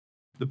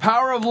The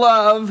power of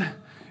love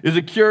is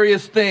a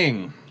curious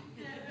thing.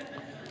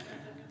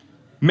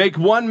 Make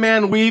one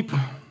man weep,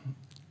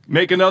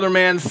 make another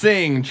man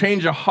sing,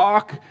 change a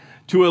hawk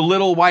to a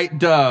little white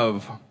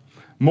dove.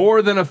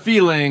 More than a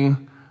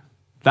feeling,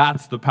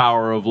 that's the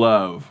power of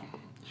love.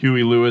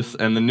 Huey Lewis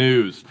and the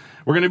News.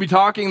 We're going to be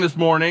talking this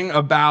morning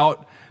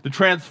about the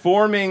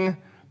transforming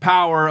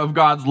power of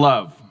God's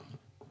love.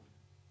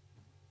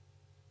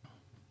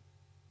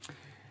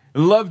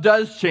 And love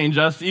does change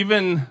us.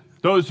 Even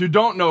those who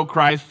don't know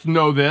Christ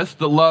know this,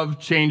 that love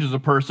changes a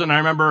person. I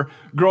remember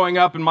growing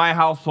up in my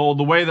household,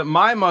 the way that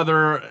my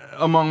mother,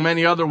 among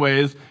many other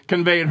ways,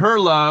 conveyed her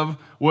love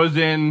was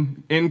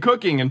in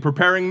cooking and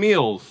preparing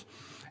meals.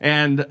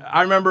 And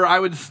I remember I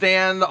would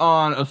stand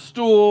on a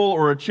stool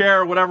or a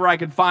chair, whatever I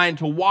could find,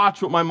 to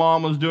watch what my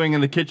mom was doing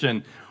in the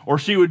kitchen. Or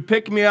she would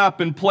pick me up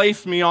and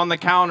place me on the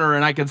counter,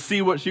 and I could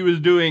see what she was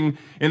doing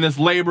in this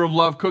labor of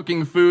love,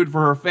 cooking food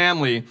for her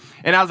family.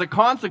 And as a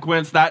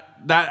consequence, that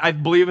I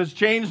believe has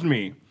changed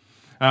me.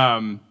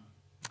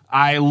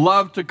 I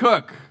love to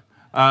cook.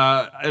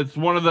 It's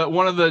one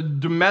of the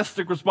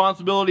domestic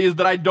responsibilities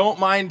that I don't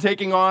mind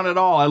taking on at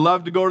all. I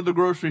love to go to the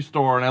grocery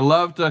store, and I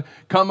love to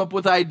come up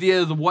with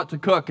ideas of what to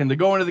cook and to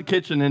go into the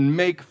kitchen and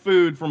make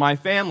food for my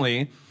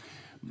family.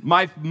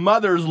 My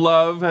mother's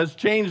love has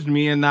changed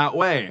me in that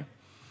way.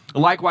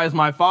 Likewise,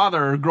 my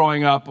father,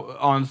 growing up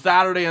on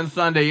Saturday and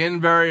Sunday,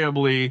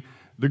 invariably,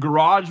 the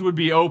garage would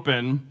be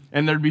open,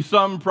 and there'd be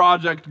some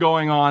project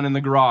going on in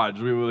the garage.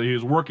 He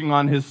was working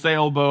on his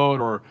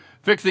sailboat or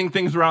fixing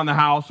things around the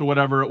house or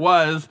whatever it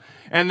was.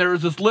 And there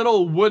was this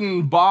little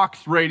wooden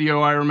box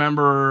radio, I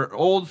remember,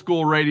 old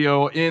school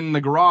radio in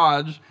the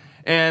garage.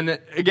 And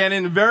again,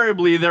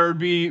 invariably, there would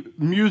be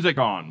music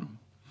on.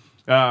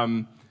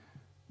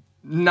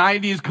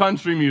 90s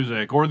country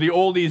music or the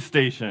oldies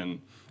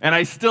station. And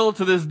I still,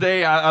 to this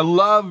day, I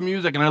love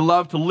music and I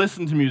love to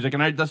listen to music.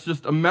 And that's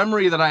just a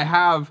memory that I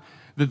have,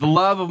 that the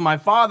love of my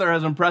father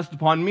has impressed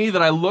upon me,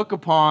 that I look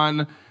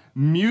upon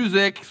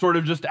music sort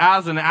of just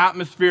as an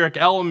atmospheric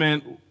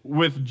element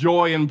with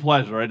joy and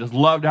pleasure. I just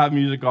love to have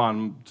music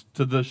on,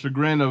 to the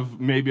chagrin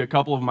of maybe a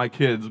couple of my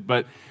kids.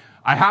 But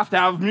I have to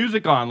have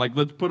music on, like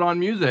let's put on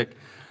music.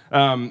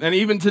 And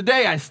even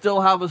today, I still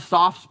have a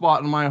soft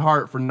spot in my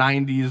heart for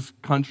 90s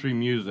country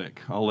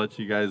music. I'll let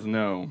you guys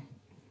know.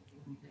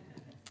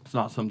 It's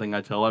not something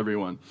I tell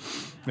everyone.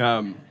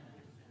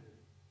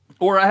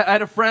 Or I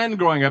had a friend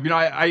growing up.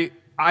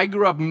 I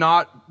grew up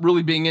not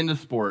really being into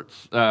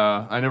sports.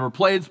 I never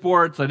played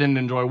sports. I didn't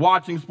enjoy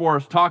watching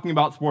sports, talking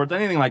about sports,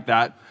 anything like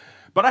that.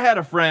 But I had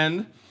a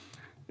friend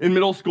in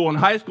middle school and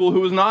high school who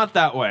was not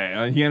that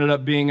way. He ended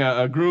up being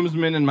a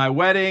groomsman in my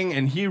wedding,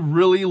 and he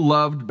really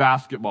loved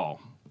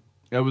basketball.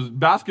 It was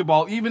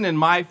basketball, even in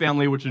my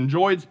family, which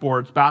enjoyed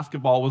sports,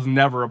 basketball was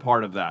never a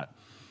part of that.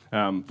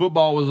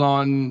 Football was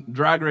on,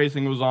 drag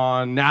racing was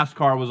on,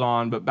 NASCAR was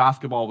on, but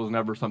basketball was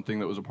never something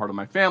that was a part of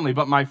my family.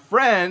 But my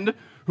friend,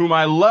 whom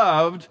I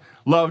loved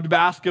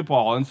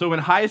basketball. And so in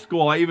high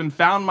school, I even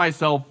found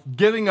myself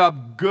giving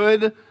up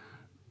good,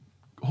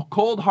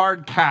 cold,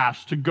 hard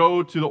cash to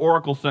go to the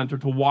Oracle Center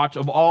to watch,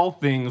 of all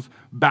things,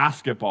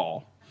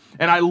 basketball.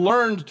 And I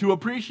learned to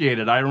appreciate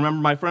it. I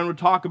remember my friend would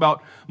talk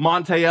about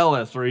Monte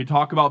Ellis, or he'd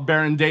talk about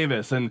Baron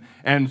Davis. And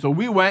so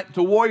we went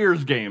to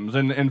Warriors games.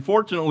 And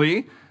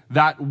fortunately,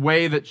 that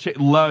way that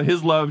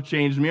his love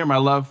changed me, or my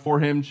love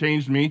for him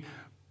changed me,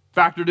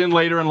 factored in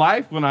later in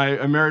life when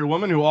I married a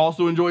woman who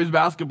also enjoys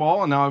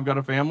basketball, and now I've got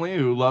a family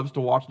who loves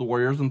to watch the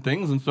Warriors and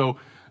things. And so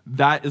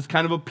that is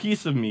kind of a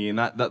piece of me, and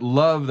that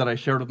love that I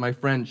shared with my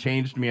friend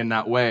changed me in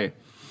that way.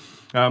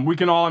 We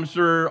can all, I'm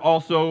sure,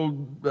 also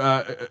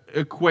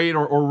equate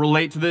or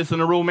relate to this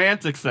in a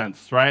romantic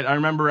sense, right? I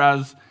remember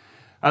as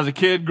a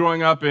kid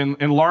growing up in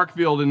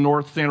Larkfield in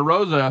North Santa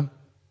Rosa,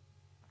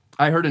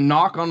 I heard a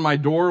knock on my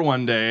door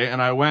one day,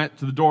 and I went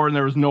to the door, and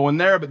there was no one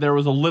there, but there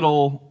was a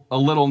little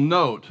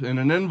note in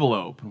an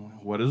envelope.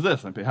 What is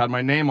this? I had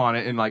my name on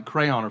it in like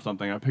crayon or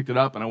something. I picked it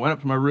up, and I went up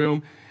to my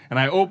room, and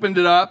I opened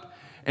it up,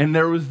 and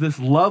there was this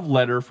love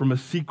letter from a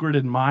secret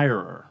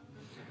admirer,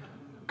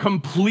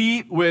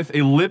 complete with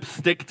a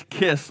lipsticked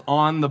kiss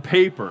on the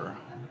paper.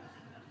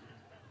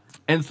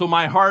 And so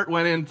my heart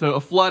went into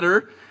a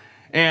flutter,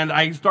 and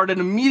I started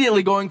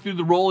immediately going through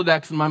the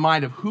Rolodex in my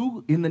mind of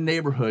who in the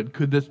neighborhood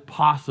could this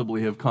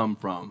possibly have come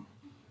from.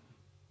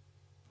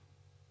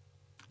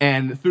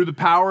 And through the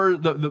power,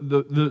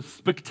 the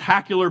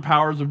spectacular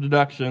powers of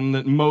deduction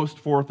that most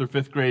 4th or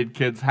 5th grade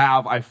kids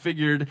have, I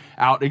figured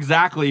out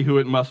exactly who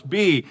it must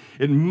be.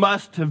 It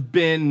must have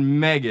been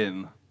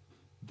Megan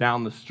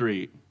down the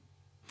street.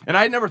 And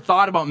I had never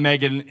thought about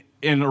Megan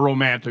in a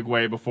romantic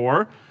way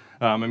before.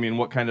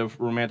 What kind of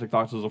romantic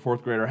thoughts does a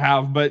 4th grader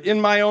have? But in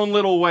my own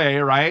little way,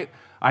 right,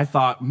 I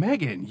thought,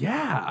 Megan,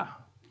 yeah,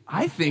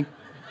 I think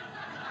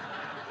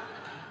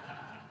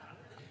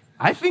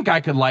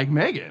I could like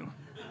Megan.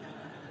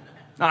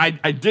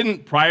 I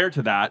didn't prior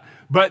to that,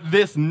 but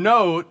this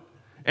note,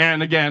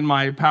 and again,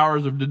 my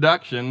powers of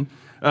deduction,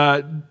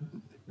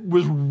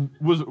 was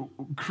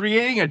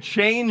creating a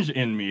change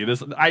in me.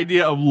 This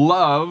idea of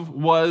love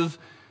was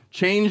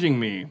changing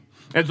me.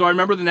 And so I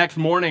remember the next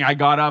morning, I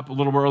got up a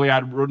little early.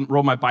 I'd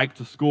rode my bike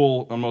to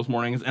school on most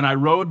mornings, and I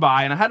rode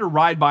by, and I had to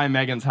ride by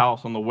Megan's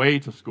house on the way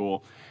to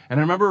school. And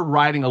I remember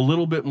riding a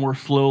little bit more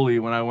slowly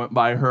when I went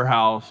by her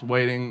house,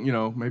 waiting,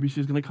 maybe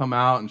she's going to come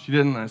out, and she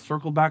didn't. And I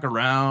circled back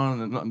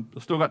around, and I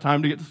still got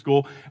time to get to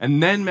school.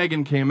 And then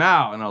Megan came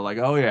out, and I was like,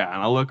 oh yeah.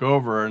 And I look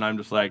over, and I'm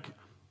just like,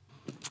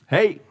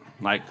 hey,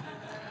 like,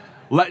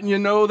 letting you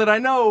know that I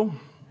know.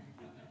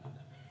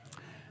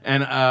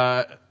 And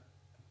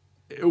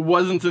it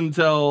wasn't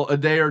until a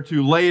day or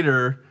two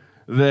later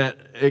that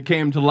it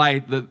came to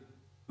light that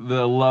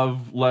the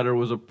love letter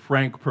was a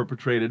prank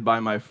perpetrated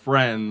by my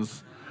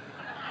friends,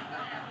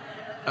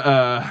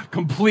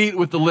 complete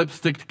with the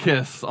lipstick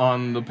kiss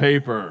on the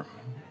paper.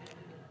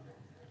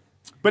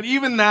 But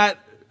even that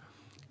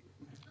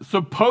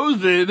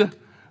supposed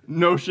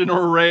notion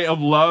or array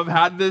of love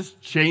had this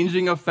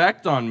changing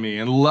effect on me,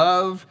 and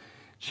love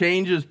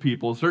changes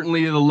people.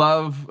 Certainly the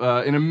love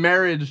in a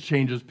marriage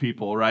changes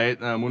people, right?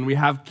 When we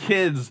have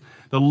kids,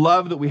 the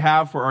love that we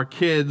have for our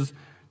kids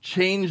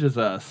changes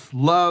us.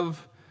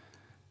 Love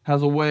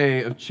has a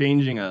way of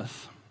changing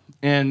us.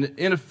 And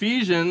in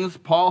Ephesians,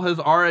 Paul has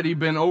already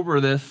been over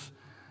this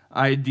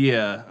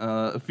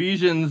idea.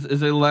 Ephesians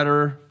is a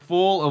letter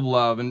full of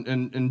love.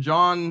 And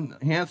John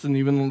Hanson,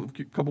 even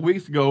a couple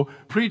weeks ago,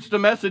 preached a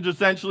message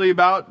essentially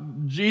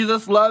about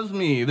Jesus loves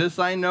me. This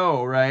I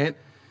know, right?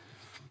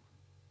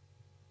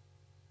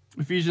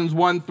 Ephesians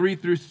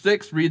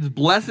 1:3-6 reads,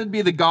 "Blessed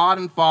be the God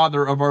and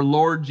Father of our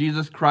Lord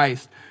Jesus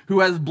Christ, who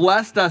has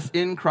blessed us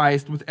in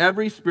Christ with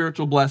every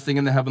spiritual blessing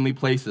in the heavenly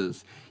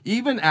places,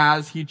 even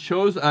as he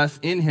chose us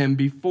in him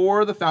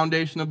before the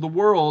foundation of the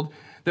world,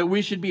 that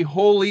we should be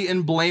holy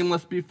and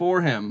blameless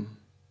before him.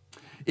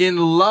 In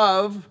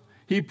love,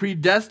 he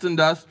predestined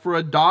us for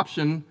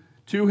adoption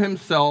to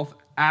himself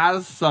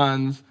as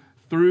sons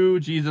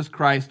through Jesus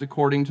Christ,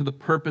 according to the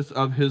purpose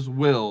of his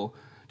will,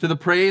 to the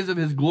praise of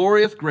his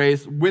glorious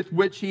grace with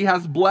which he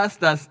has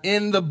blessed us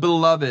in the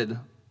beloved."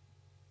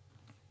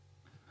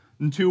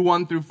 And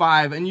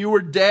 2:1-5, "And you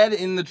were dead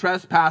in the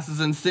trespasses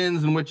and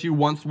sins in which you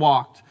once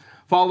walked,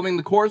 following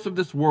the course of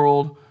this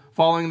world,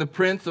 following the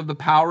prince of the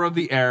power of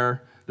the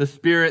air, the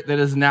spirit that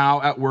is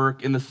now at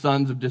work in the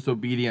sons of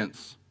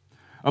disobedience,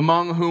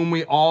 among whom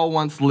we all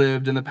once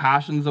lived in the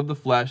passions of the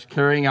flesh,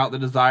 carrying out the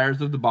desires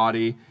of the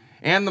body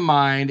and the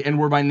mind, and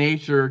were by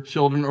nature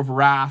children of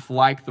wrath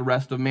like the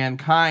rest of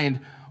mankind.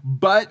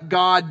 But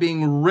God,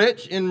 being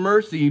rich in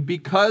mercy,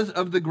 because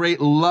of the great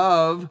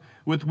love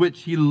with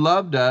which he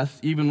loved us,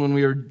 even when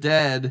we were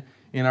dead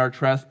in our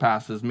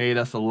trespasses, made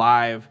us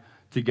alive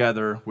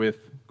together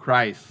with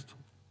Christ."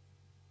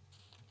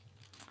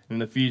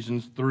 In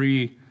Ephesians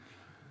 3,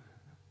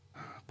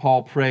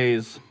 Paul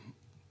prays.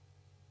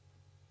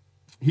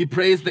 He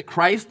prays that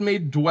Christ may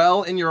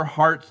dwell in your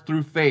hearts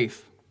through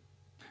faith,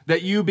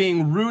 that you,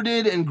 being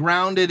rooted and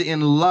grounded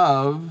in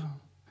love,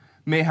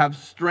 may have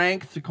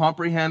strength to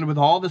comprehend with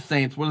all the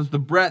saints what is the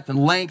breadth and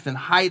length and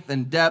height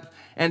and depth,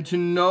 and to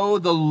know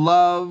the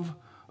love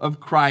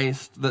of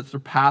Christ that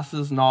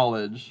surpasses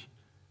knowledge,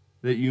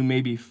 that you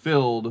may be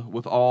filled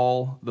with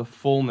all the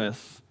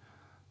fullness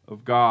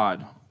of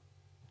God.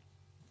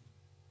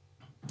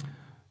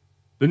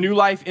 The new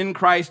life in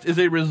Christ is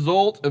a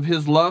result of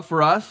his love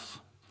for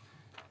us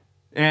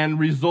and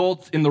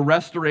results in the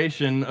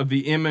restoration of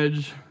the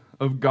image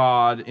of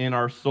God in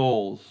our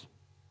souls.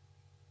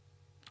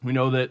 We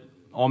know that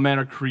all men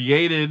are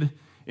created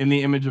in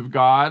the image of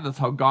God. That's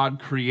how God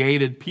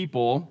created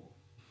people.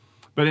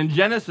 But in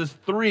Genesis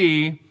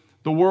 3,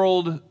 the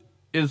world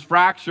is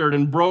fractured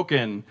and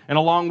broken. And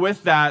along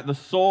with that, the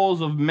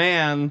souls of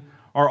man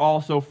are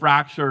also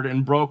fractured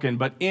and broken.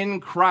 But in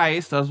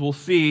Christ, as we'll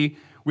see,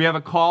 we have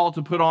a call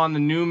to put on the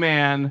new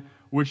man,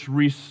 which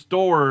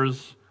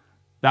restores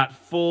that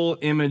full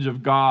image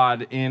of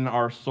God in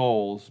our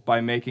souls by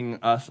making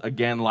us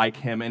again like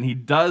him. And he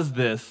does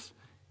this,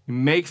 he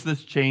makes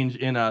this change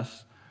in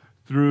us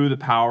through the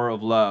power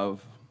of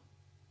love.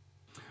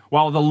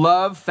 While the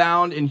love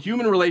found in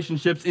human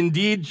relationships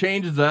indeed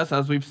changes us,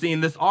 as we've seen,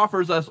 this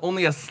offers us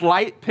only a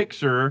slight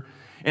picture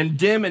and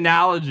dim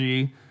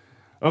analogy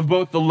of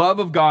both the love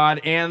of God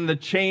and the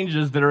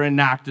changes that are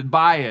enacted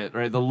by it.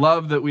 Right? The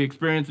love that we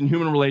experience in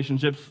human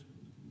relationships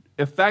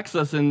affects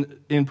us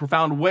in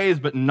profound ways,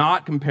 but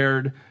not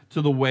compared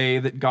to the way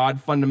that God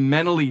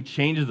fundamentally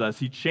changes us.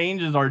 He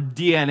changes our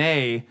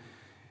DNA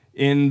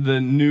in the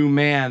new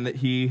man that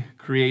he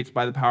creates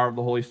by the power of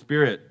the Holy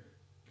Spirit.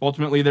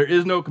 Ultimately, there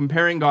is no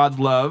comparing God's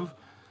love,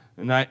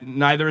 and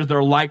neither is there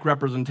a like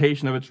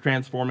representation of its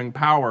transforming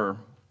power.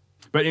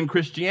 But in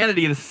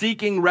Christianity, the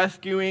seeking,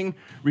 rescuing,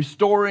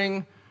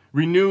 restoring,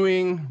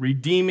 renewing,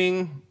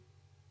 redeeming,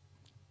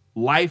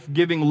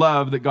 life-giving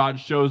love that God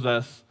shows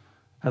us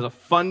has a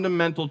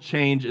fundamental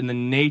change in the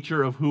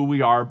nature of who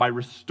we are by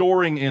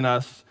restoring in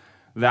us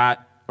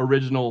that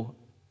original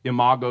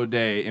Imago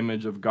Dei,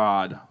 image of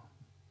God.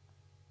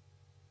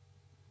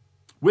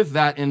 With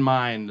that in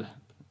mind,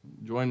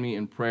 join me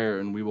in prayer,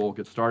 and we will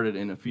get started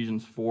in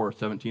Ephesians 4,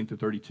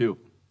 17-32.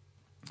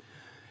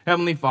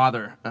 Heavenly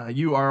Father,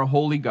 you are a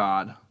holy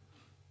God.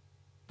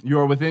 You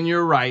are within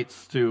your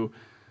rights to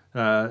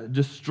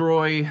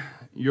destroy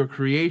your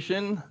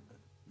creation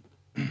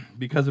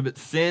because of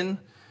its sin,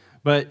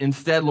 but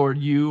instead, Lord,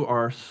 you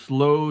are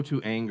slow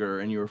to anger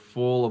and you are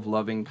full of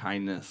loving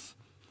kindness.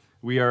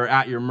 We are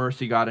at your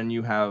mercy, God, and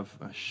you have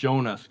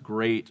shown us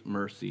great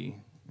mercy.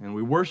 And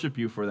we worship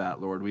you for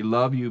that, Lord. We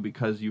love you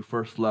because you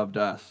first loved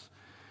us.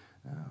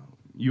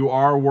 You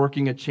are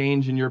working a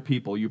change in your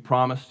people. You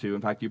promised to.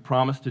 In fact, you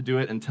promised to do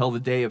it until the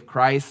day of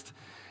Christ.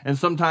 And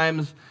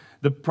sometimes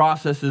the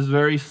process is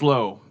very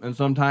slow, and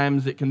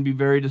sometimes it can be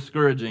very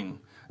discouraging.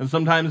 And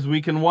sometimes we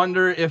can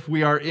wonder if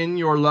we are in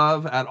your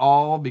love at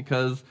all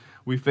because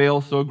we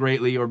fail so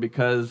greatly, or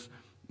because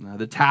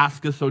the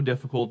task is so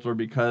difficult, or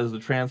because the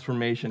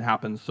transformation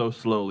happens so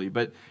slowly.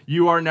 But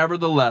you are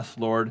nevertheless,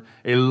 Lord,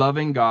 a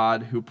loving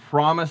God who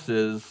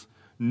promises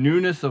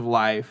newness of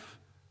life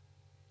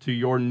to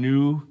your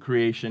new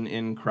creation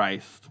in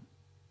Christ.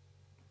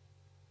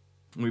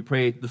 And we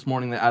pray this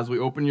morning that as we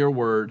open your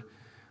word,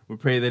 we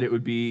pray that it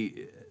would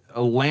be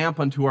a lamp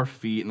unto our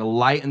feet and a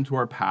light unto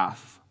our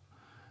path,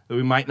 that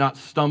we might not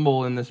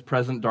stumble in this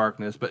present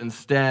darkness, but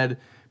instead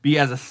be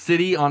as a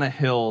city on a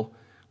hill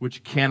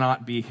which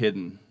cannot be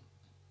hidden.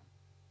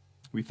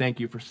 We thank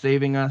you for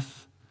saving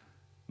us,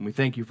 and we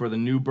thank you for the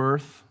new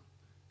birth,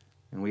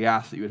 and we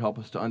ask that you would help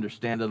us to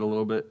understand it a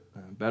little bit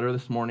better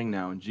this morning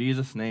now. In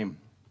Jesus' name,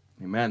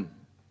 amen.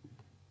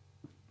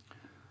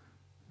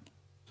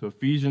 So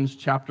Ephesians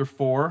chapter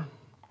 4,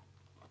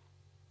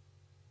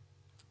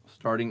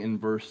 starting in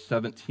verse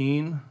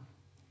 17.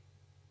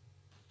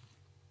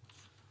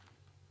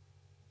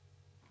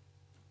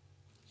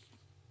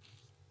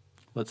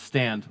 Let's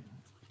stand.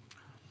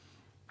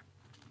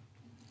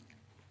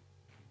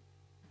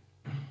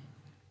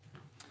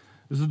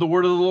 This is the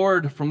word of the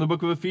Lord from the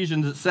book of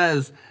Ephesians. It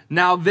says,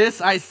 "Now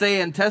this I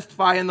say and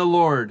testify in the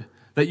Lord,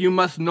 that you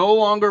must no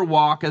longer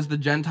walk as the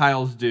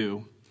Gentiles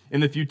do,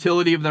 in the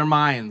futility of their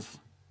minds.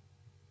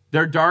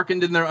 They're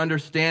darkened in their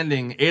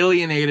understanding,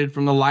 alienated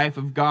from the life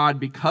of God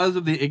because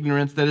of the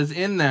ignorance that is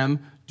in them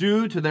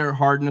due to their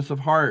hardness of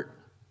heart.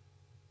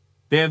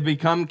 They have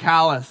become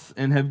callous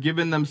and have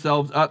given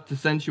themselves up to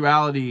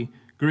sensuality,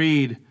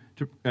 greedy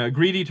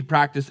to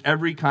practice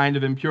every kind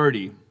of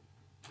impurity.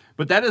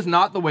 But that is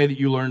not the way that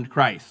you learned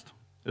Christ,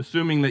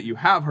 assuming that you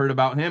have heard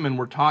about him and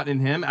were taught in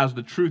him as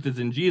the truth is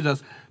in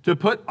Jesus, to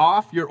put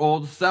off your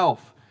old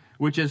self,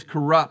 which is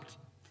corrupt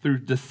through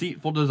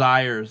deceitful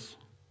desires,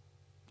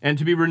 and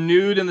to be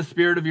renewed in the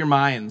spirit of your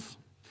minds,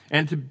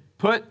 and to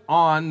put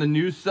on the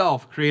new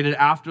self, created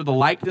after the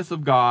likeness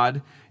of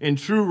God in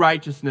true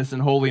righteousness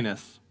and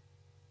holiness.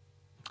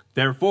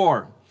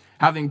 Therefore,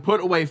 having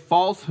put away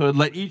falsehood,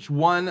 let each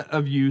one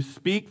of you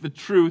speak the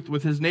truth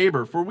with his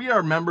neighbor, for we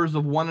are members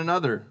of one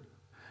another.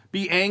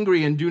 Be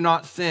angry and do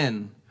not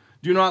sin.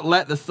 Do not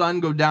let the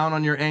sun go down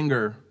on your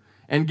anger,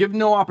 and give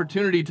no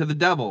opportunity to the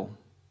devil.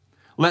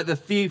 Let the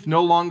thief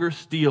no longer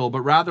steal,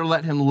 but rather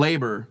let him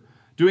labor,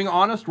 doing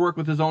honest work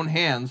with his own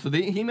hands, so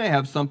that he may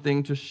have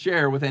something to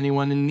share with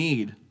anyone in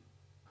need.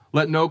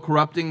 Let no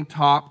corrupting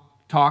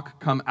talk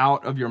come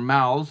out of your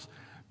mouths,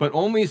 but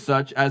only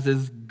such as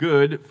is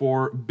good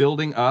for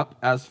building up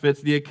as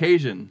fits the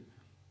occasion,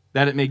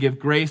 that it may give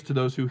grace to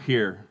those who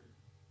hear.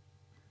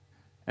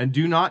 And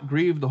do not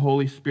grieve the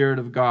Holy Spirit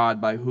of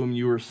God, by whom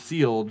you were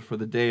sealed for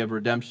the day of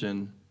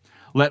redemption.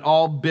 Let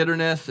all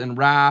bitterness and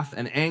wrath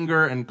and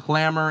anger and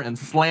clamor and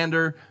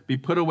slander be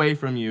put away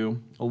from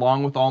you,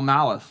 along with all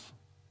malice.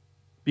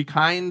 Be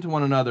kind to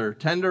one another,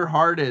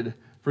 tender-hearted,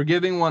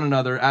 forgiving one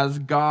another, as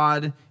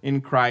God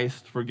in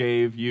Christ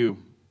forgave you."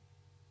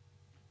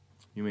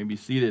 You may be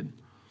seated.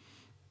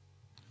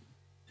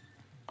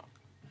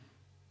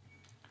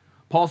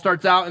 Paul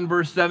starts out in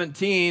verse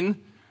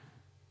 17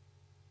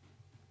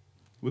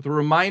 with a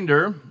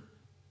reminder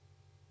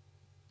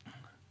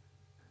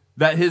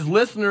that his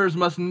listeners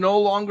must no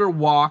longer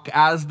walk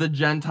as the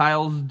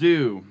Gentiles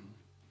do.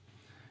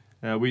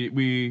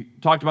 We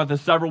talked about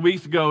this several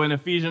weeks ago in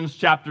Ephesians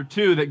chapter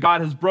 2, that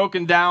God has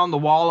broken down the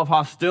wall of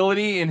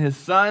hostility in his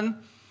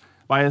Son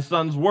by his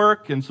Son's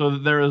work, and so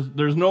that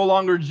there's no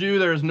longer Jew,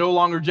 there is no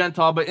longer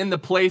Gentile, but in the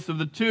place of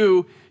the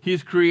two,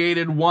 he's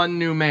created one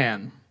new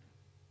man.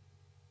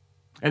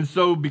 And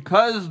so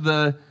because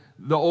the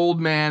old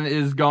man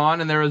is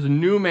gone and there is a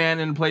new man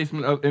in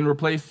replacement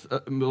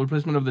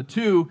of the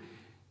two,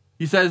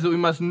 he says that we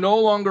must no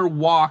longer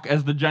walk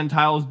as the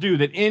Gentiles do,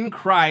 that in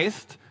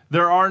Christ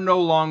there are no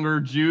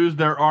longer Jews,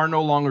 there are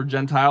no longer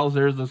Gentiles,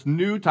 there's this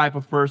new type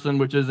of person,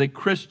 which is a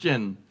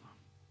Christian.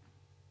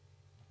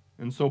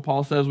 And so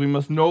Paul says we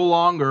must no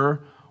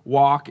longer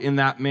walk in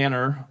that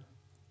manner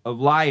of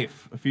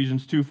life.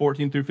 Ephesians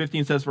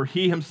 2:14-15 says, "For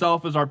he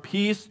himself is our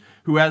peace,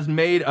 who has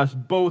made us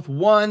both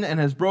one and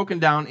has broken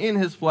down in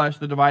his flesh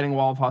the dividing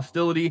wall of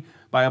hostility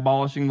by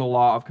abolishing the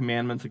law of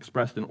commandments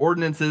expressed in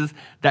ordinances,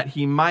 that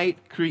he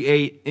might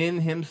create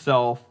in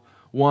himself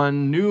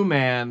one new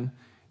man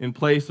in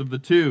place of the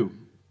two."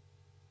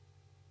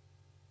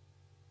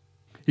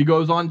 He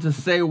goes on to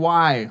say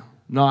why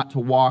not to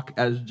walk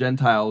as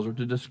Gentiles, or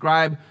to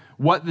describe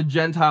what the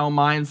Gentile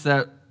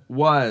mindset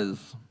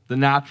was, the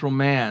natural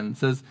man. It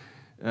says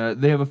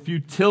they have a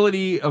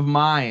futility of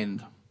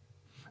mind.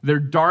 They're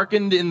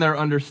darkened in their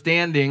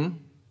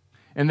understanding,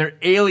 and they're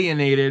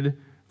alienated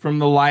from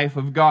the life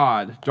of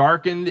God.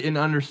 Darkened in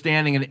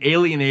understanding and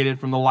alienated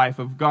from the life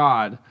of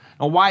God.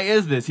 Now, why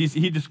is this?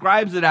 He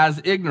describes it as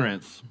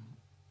ignorance.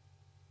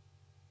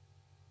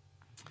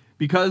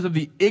 Because of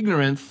the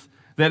ignorance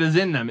that is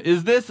in them.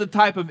 Is this a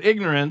type of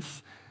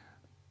ignorance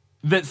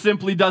that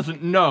simply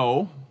doesn't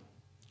know,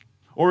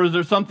 or is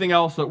there something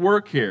else at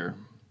work here?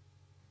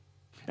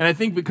 And I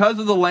think because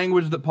of the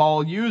language that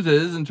Paul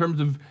uses in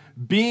terms of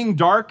being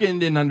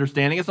darkened in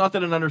understanding, it's not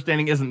that an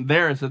understanding isn't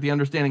there, it's that the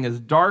understanding is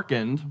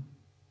darkened,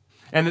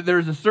 and that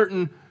there's a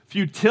certain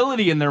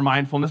futility in their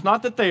mindfulness.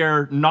 Not that they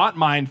are not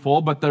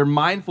mindful, but their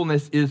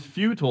mindfulness is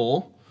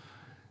futile.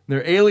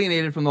 They're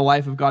alienated from the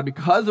life of God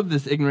because of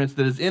this ignorance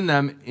that is in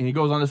them. And he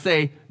goes on to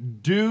say,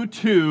 due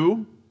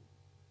to,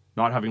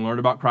 not having learned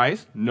about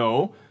Christ,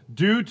 no,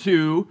 due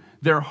to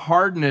their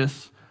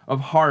hardness of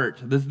heart.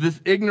 This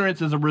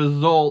ignorance is a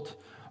result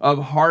of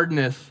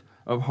hardness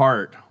of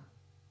heart,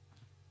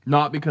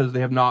 not because they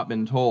have not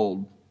been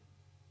told.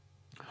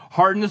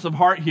 Hardness of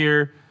heart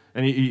here,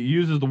 and he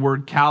uses the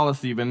word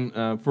callous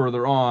even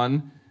further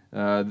on.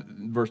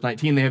 Verse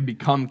 19, they have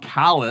become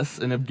callous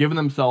and have given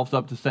themselves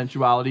up to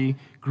sensuality,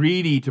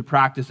 greedy to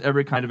practice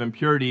every kind of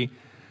impurity.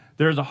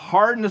 There's a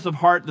hardness of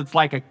heart that's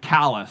like a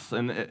callus,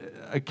 and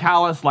a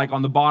callus like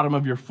on the bottom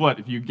of your foot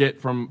if you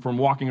get from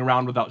walking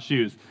around without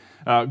shoes.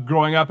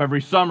 Growing up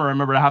every summer, I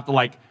remember I have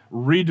to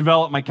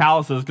redevelop my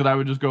calluses because I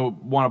would just go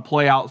want to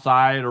play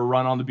outside or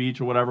run on the beach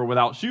or whatever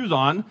without shoes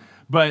on.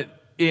 But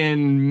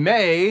in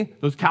May,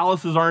 those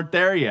calluses aren't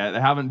there yet.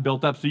 They haven't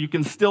built up. So you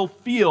can still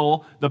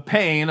feel the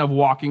pain of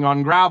walking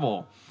on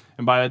gravel.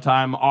 And by the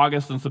time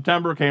August and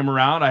September came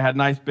around, I had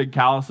nice big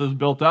calluses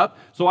built up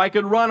so I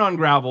could run on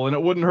gravel and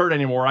it wouldn't hurt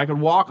anymore. I could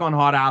walk on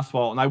hot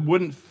asphalt and I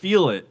wouldn't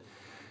feel it.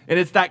 And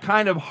it's that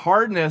kind of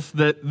hardness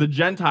that the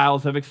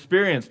Gentiles have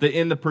experienced, that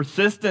in the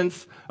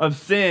persistence of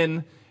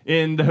sin,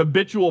 in the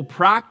habitual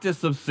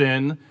practice of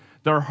sin,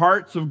 their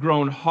hearts have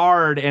grown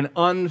hard and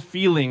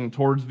unfeeling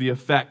towards the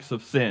effects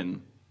of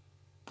sin.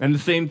 And the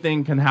same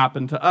thing can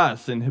happen to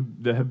us. And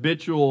the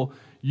habitual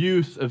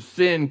use of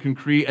sin can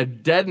create a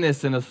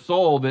deadness in a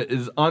soul that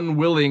is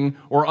unwilling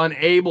or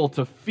unable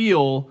to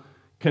feel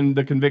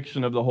the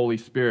conviction of the Holy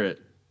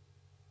Spirit.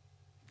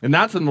 And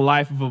that's in the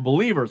life of a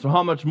believer. So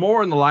how much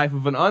more in the life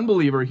of an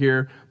unbeliever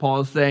here,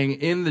 Paul is saying,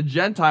 in the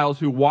Gentiles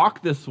who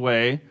walk this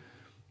way,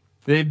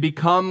 they've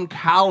become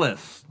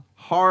callous,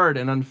 hard,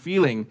 and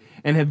unfeeling,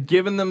 and have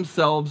given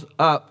themselves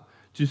up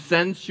to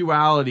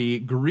sensuality,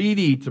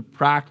 greedy to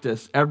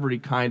practice every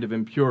kind of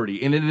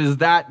impurity. And it is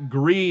that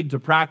greed to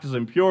practice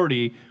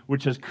impurity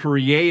which has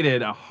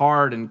created a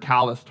hard and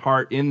calloused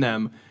heart in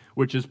them,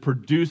 which is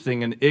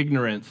producing an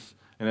ignorance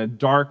and a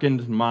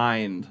darkened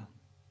mind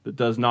that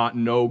does not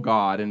know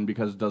God, and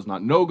because it does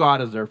not know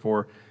God, is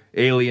therefore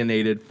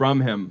alienated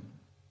from him.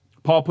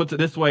 Paul puts it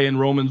this way in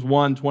Romans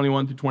 1,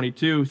 21 through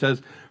 22. He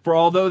says, "For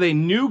although they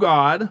knew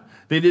God,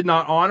 they did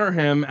not honor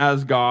him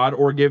as God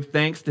or give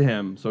thanks to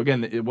him." So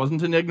again, it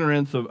wasn't an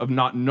ignorance of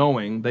not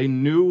knowing. They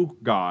knew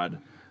God.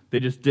 They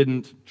just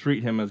didn't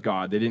treat him as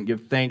God. They didn't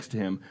give thanks to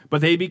him.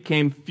 But they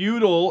became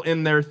futile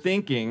in their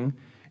thinking,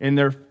 and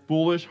their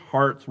foolish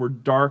hearts were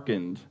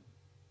darkened.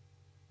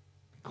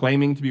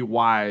 Claiming to be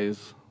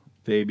wise,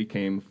 they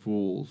became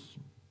fools,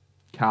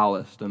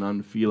 calloused and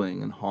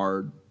unfeeling and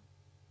hard.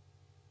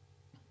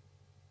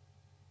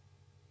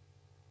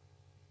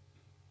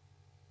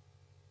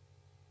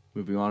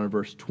 Moving on to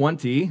verse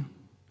 20,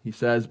 he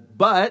says,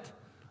 "But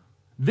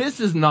this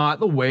is not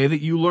the way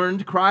that you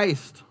learned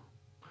Christ,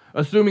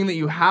 assuming that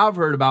you have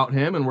heard about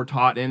him and were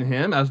taught in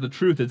him, as the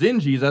truth is in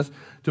Jesus,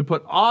 to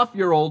put off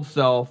your old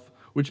self,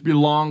 which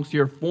belongs to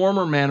your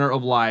former manner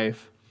of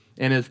life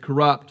and is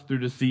corrupt through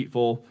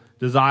deceitful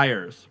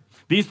desires."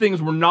 These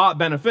things were not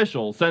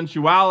beneficial.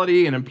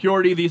 Sensuality and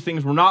impurity, these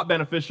things were not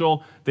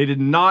beneficial. They did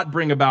not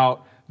bring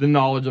about the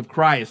knowledge of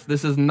Christ.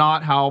 This is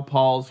not how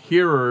Paul's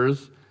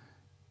hearers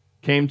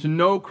came to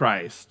know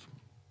Christ.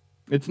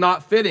 It's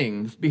not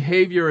fitting. This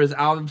behavior is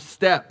out of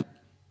step.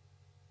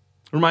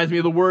 It reminds me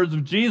of the words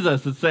of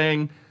Jesus. It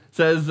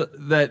says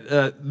that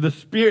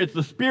it's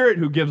the Spirit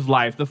who gives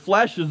life. The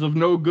flesh is of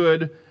no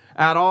good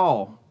at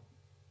all.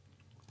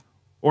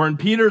 Or in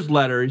Peter's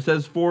letter, he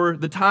says, "For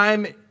the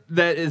time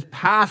that is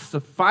past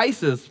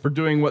suffices for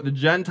doing what the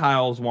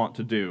Gentiles want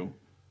to do."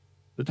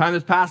 The time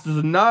that's past is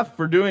enough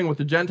for doing what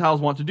the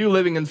Gentiles want to do,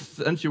 living in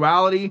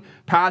sensuality,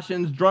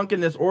 passions,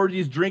 drunkenness,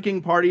 orgies,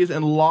 drinking parties,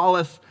 and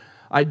lawless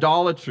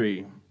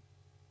idolatry.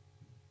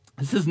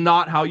 This is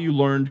not how you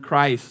learned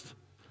Christ.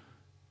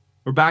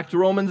 We're back to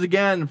Romans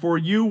again. "For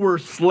you were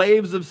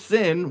slaves of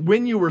sin.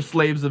 When you were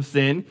slaves of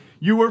sin,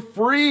 you were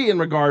free in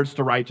regards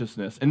to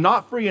righteousness." And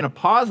not free in a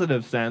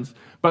positive sense,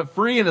 but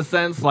free in a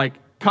sense like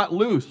cut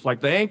loose, like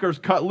the anchor's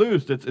cut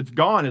loose. It's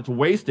gone, it's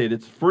wasted,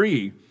 it's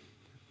free.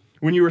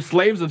 When you were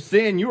slaves of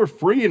sin, you were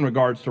free in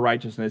regards to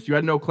righteousness. You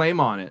had no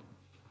claim on it.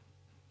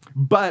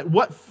 But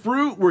what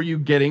fruit were you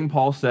getting,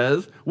 Paul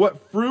says?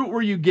 What fruit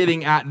were you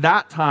getting at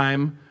that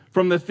time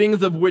from the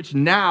things of which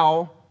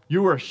now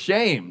you are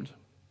ashamed.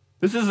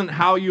 This isn't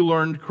how you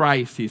learned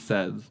Christ, he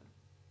says.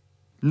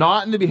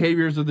 Not in the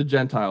behaviors of the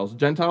Gentiles.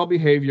 Gentile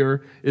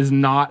behavior is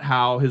not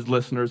how his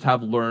listeners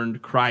have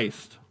learned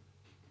Christ.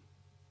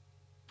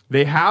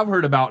 They have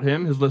heard about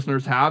him, his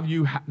listeners have.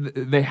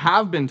 They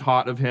have been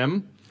taught of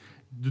him.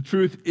 The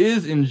truth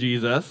is in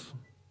Jesus.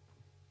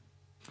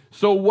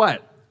 So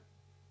what?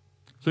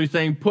 So he's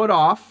saying, put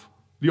off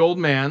the old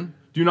man.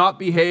 Do not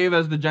behave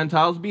as the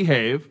Gentiles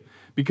behave,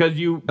 because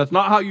that's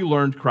not how you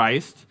learned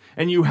Christ,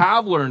 and you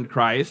have learned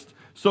Christ.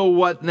 So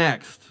what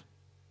next?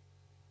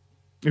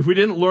 If we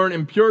didn't learn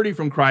impurity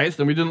from Christ,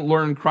 and we didn't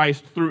learn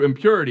Christ through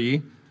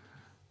impurity,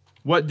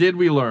 what did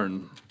we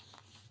learn?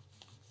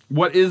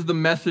 What is the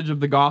message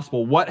of the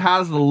gospel? What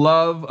has the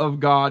love of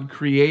God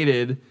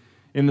created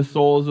in the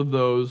souls of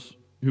those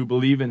who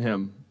believe in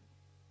him?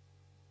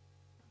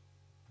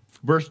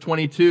 Verse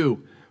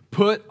 22,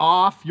 put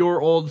off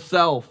your old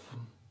self,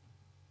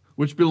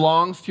 which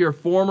belongs to your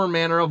former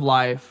manner of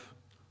life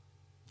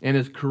and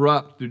is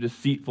corrupt through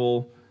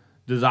deceitful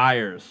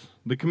desires.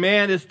 The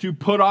command is to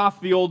put off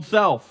the old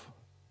self.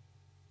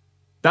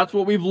 That's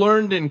what we've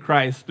learned in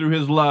Christ through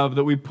his love,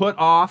 that we put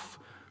off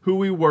who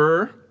we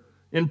were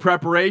in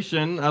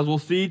preparation, as we'll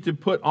see, to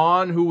put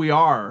on who we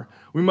are.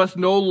 We must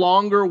no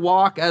longer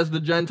walk as the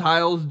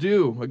Gentiles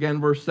do. Again,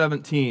 verse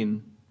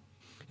 17.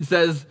 He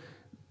says,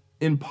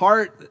 in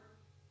part,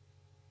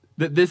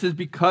 that this is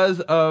because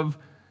of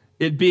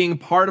it being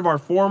part of our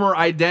former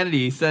identity.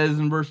 He says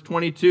in verse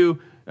 22,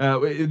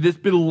 this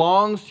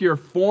belongs to your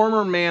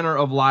former manner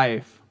of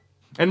life.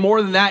 And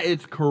more than that,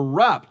 it's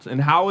corrupt.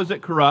 And how is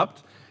it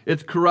corrupt?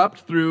 It's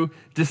corrupt through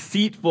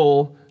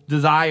deceitful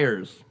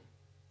desires.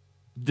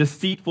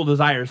 Deceitful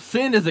desires.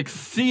 Sin is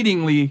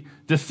exceedingly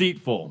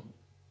deceitful.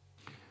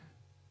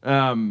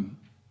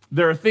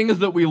 There are things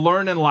that we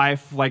learn in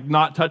life, like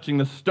not touching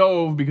the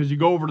stove, because you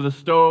go over to the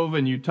stove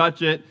and you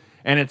touch it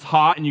and it's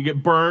hot and you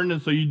get burned,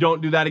 and so you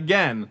don't do that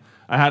again.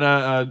 I had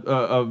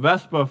a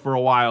Vespa for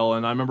a while,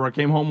 and I remember I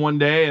came home one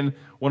day and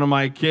one of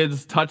my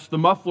kids touched the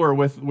muffler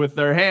with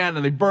their hand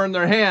and they burned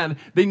their hand.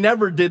 They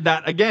never did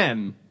that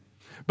again.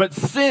 But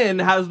sin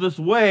has this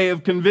way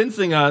of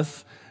convincing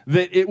us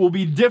that it will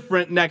be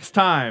different next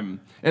time.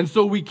 And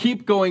so we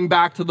keep going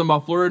back to the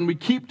muffler and we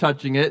keep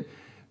touching it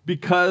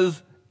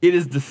because it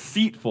is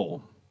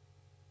deceitful.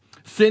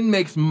 Sin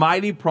makes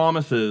mighty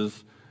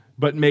promises,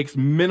 but makes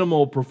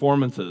minimal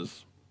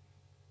performances.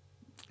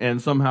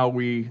 And somehow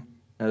we,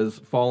 as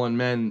fallen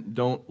men,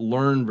 don't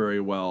learn very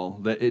well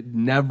that it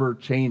never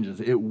changes.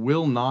 It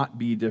will not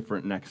be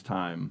different next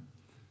time.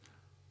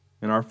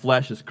 And our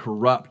flesh is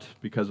corrupt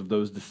because of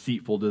those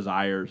deceitful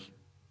desires.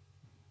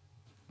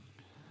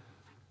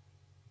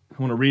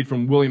 I want to read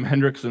from William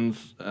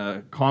Hendrickson's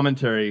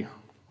commentary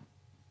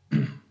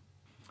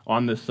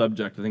on this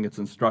subject. I think it's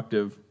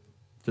instructive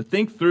to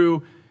think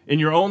through in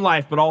your own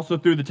life, but also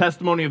through the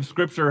testimony of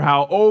Scripture,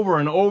 how over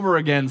and over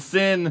again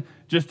sin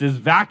just is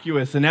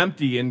vacuous and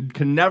empty and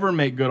can never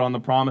make good on the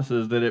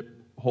promises that it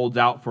holds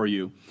out for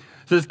you.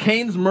 It says,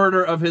 Cain's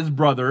murder of his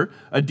brother,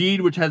 a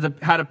deed which had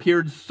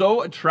appeared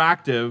so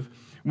attractive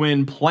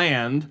when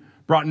planned,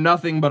 brought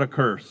nothing but a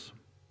curse.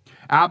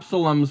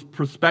 Absalom's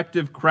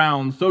prospective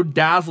crown, so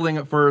dazzling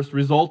at first,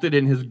 resulted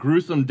in his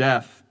gruesome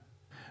death.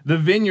 The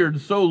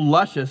vineyard so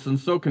luscious and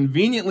so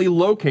conveniently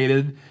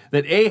located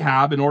that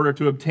Ahab, in order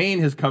to obtain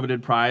his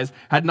coveted prize,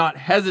 had not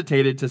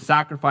hesitated to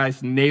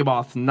sacrifice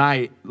Naboth's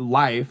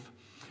life,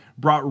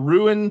 brought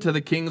ruin to the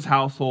king's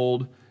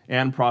household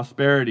and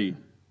prosperity.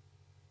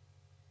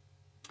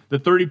 The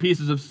 30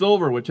 pieces of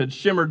silver, which had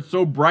shimmered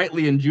so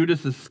brightly in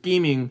Judas's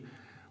scheming,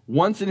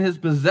 once in his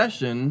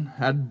possession,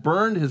 had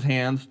burned his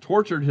hands,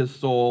 tortured his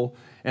soul,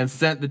 and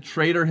sent the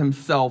traitor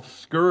himself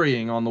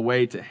scurrying on the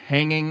way to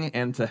hanging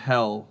and to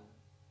hell.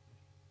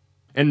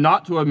 And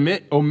not to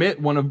omit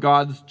one of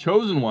God's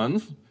chosen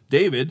ones,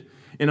 David,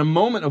 in a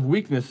moment of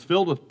weakness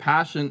filled with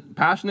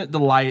passionate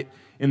delight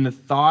in the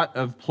thought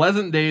of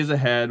pleasant days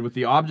ahead, with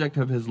the object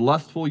of his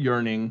lustful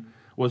yearning,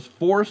 was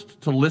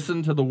forced to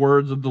listen to the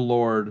words of the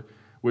Lord,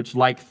 which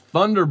like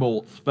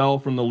thunderbolts fell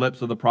from the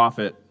lips of the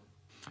prophet.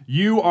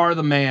 You are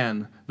the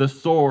man, the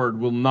sword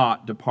will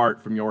not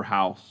depart from your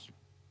house.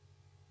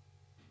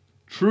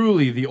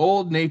 Truly, the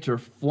old nature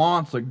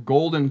flaunts a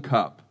golden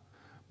cup,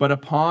 but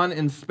upon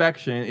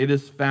inspection it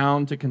is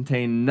found to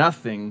contain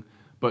nothing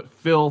but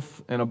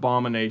filth and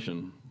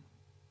abomination.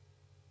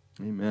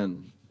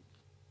 Amen.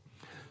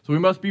 So we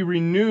must be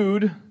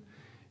renewed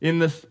in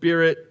the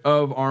spirit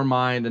of our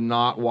mind and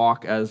not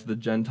walk as the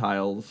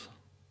Gentiles.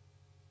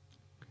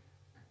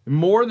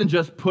 More than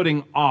just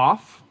putting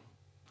off,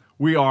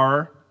 we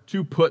are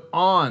to put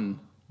on.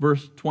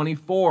 Verse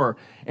 24,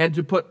 and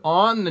to put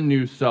on the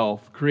new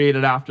self,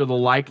 created after the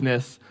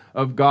likeness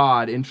of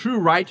God in true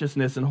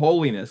righteousness and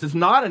holiness. It's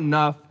not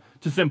enough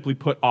to simply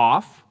put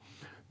off,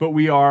 but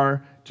we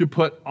are to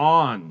put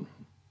on.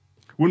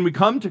 When we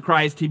come to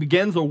Christ, he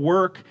begins a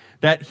work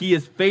that he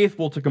is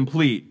faithful to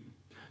complete,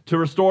 to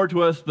restore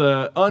to us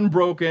the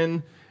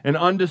unbroken and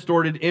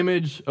undistorted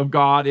image of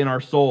God in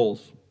our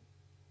souls.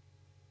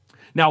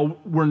 Now,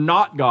 we're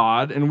not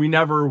God, and we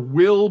never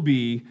will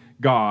be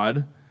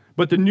God,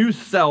 but the new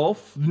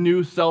self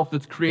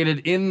that's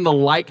created in the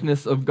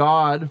likeness of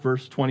God,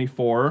 verse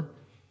 24,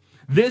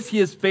 this he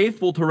is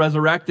faithful to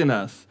resurrect in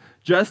us,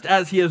 just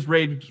as he has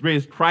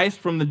raised Christ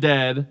from the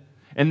dead,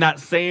 and that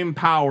same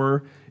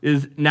power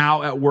is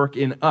now at work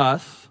in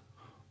us.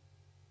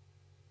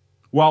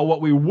 While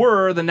what we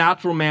were, the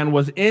natural man,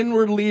 was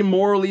inwardly,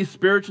 morally,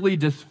 spiritually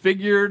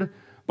disfigured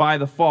by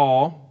the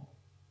fall,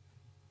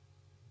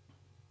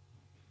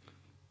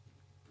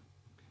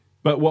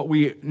 but what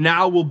we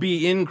now will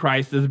be in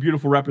Christ is a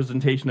beautiful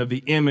representation of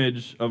the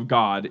image of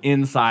God,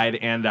 inside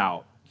and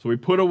out. So we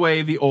put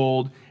away the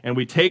old and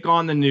we take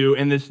on the new,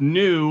 and this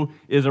new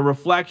is a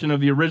reflection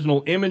of the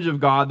original image of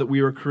God that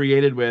we were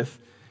created with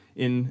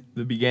in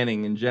the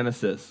beginning, in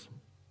Genesis.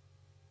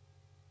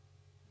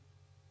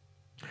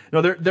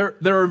 Now,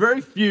 there are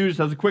very few, just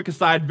as a quick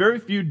aside, very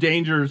few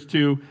dangers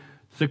to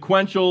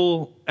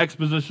sequential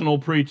expositional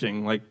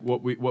preaching, like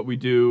what we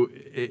do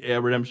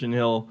at Redemption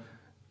Hill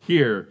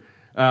here,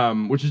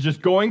 which is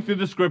just going through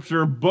the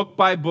scripture book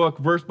by book,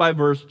 verse by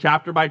verse,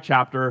 chapter by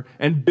chapter,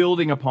 and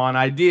building upon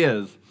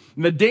ideas.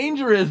 And the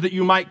danger is that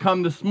you might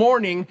come this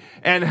morning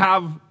and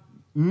have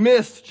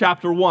missed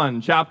chapter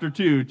 1, chapter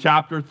 2,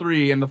 chapter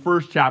 3, and the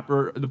first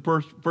chapter, the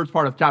first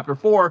part of chapter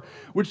 4,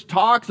 which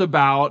talks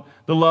about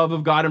the love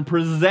of God and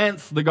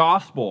presents the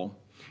gospel.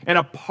 And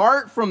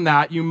apart from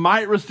that, you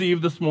might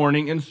receive this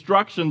morning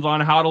instructions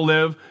on how to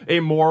live a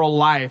moral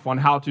life, on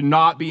how to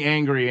not be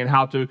angry, and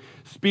how to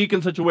speak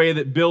in such a way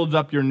that builds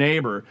up your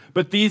neighbor.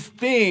 But these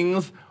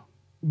things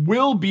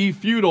will be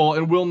futile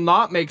and will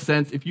not make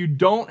sense if you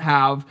don't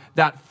have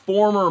that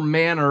former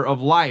manner of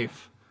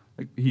life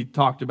he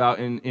talked about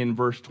in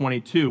verse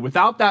 22.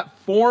 Without that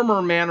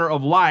former manner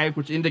of life,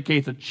 which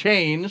indicates a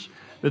change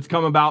that's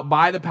come about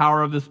by the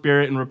power of the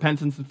Spirit and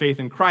repentance and faith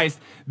in Christ,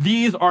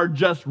 these are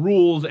just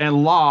rules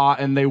and law,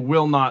 and they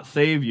will not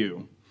save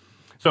you.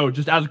 So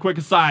just as a quick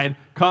aside,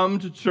 come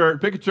to church,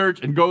 pick a church,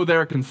 and go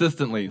there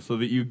consistently so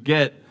that you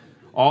get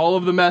all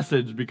of the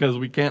message, because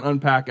we can't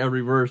unpack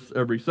every verse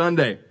every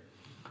Sunday.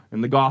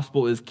 And the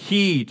gospel is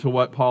key to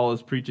what Paul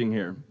is preaching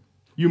here.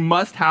 You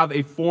must have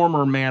a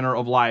former manner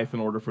of life in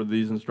order for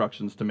these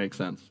instructions to make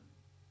sense.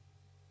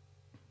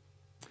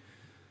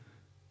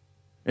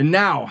 And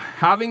now,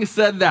 having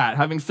said that,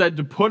 having said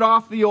to put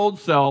off the old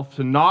self,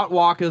 to not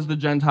walk as the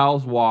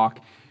Gentiles walk,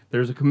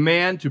 there's a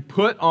command to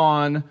put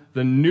on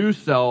the new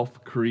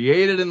self,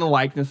 created in the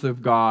likeness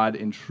of God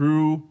in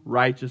true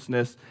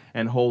righteousness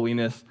and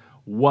holiness.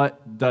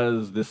 What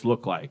does this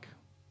look like?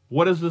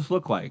 What does this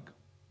look like?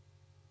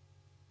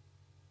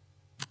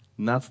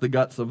 And that's the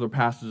guts of the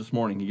passage this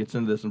morning. He gets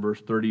into this in verse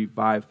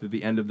 35 through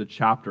the end of the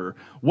chapter.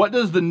 What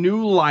does the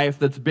new life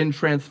that's been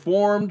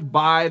transformed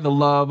by the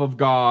love of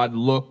God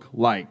look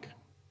like?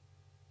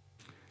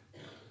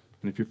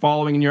 And if you're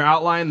following in your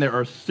outline, there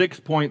are 6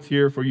 points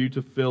here for you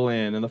to fill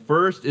in. And the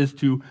first is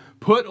to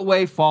put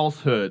away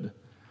falsehood.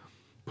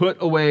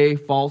 Put away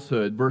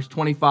falsehood. Verse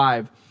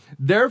 25.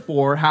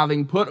 Therefore,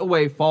 having put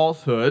away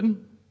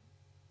falsehood,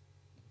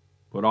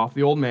 put off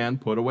the old man,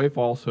 put away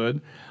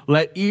falsehood.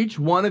 Let each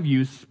one of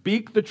you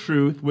speak the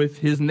truth with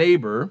his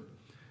neighbor,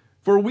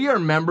 for we are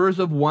members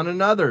of one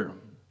another.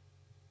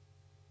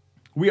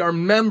 We are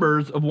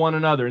members of one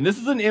another. And this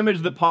is an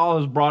image that Paul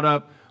has brought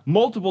up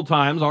multiple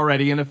times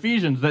already in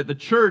Ephesians, that the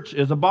church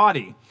is a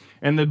body.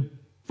 And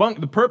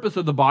the purpose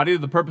of the body,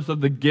 the purpose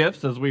of the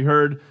gifts, as we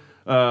heard,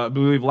 I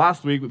believe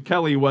last week with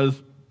Kelly,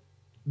 was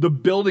the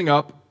building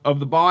up of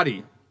the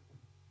body.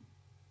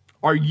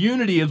 Our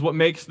unity is what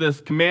makes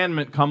this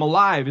commandment come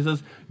alive. He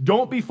says,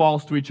 don't be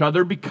false to each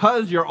other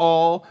because you're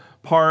all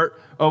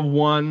part of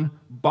one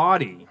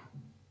body.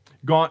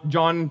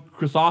 John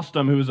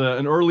Chrysostom, who's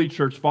an early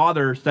church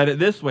father, said it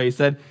this way. He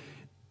said,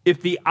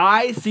 if the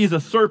eye sees a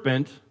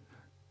serpent,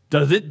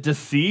 does it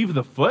deceive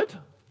the foot?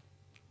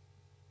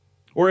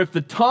 Or if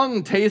the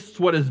tongue tastes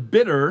what is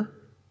bitter,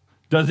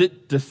 does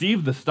it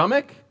deceive the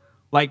stomach?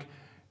 Like,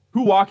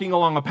 who walking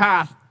along a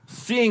path,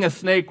 seeing a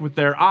snake with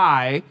their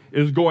eye,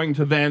 is going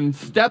to then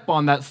step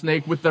on that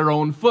snake with their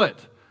own foot?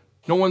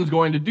 No one's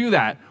going to do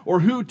that.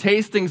 Or who,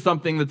 tasting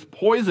something that's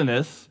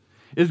poisonous,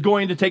 is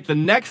going to take the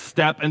next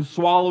step and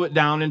swallow it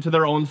down into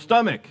their own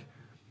stomach?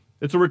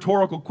 It's a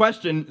rhetorical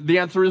question. The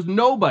answer is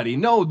nobody.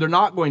 No, they're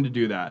not going to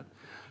do that.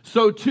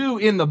 So too,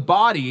 in the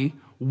body,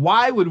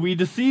 why would we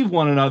deceive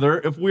one another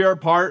if we are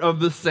part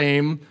of the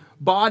same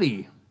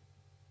body?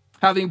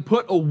 Having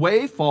put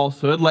away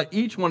falsehood, let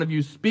each one of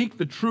you speak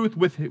the truth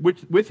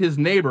with his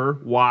neighbor.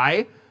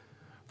 Why?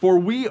 For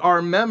we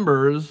are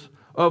members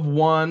of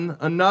one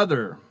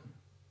another.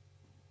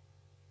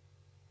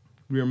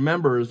 We are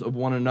members of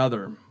one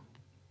another.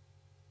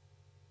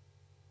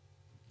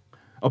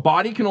 A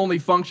body can only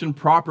function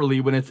properly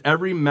when its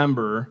every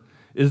member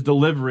is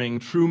delivering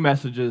true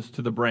messages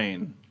to the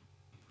brain.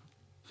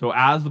 So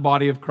as the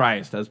body of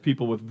Christ, as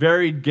people with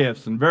varied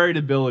gifts and varied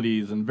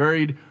abilities and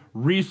varied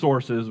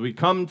resources, we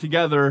come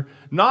together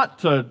not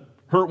to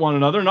hurt one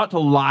another, not to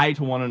lie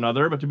to one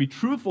another, but to be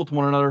truthful to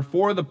one another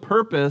for the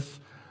purpose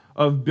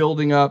of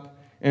building up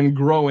and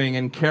growing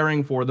and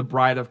caring for the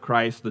bride of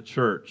Christ, the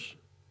church.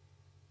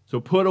 So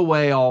put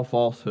away all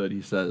falsehood,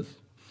 he says.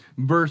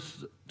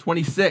 Verse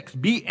 26,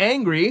 be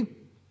angry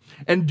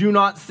and do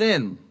not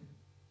sin.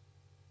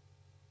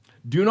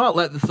 Do not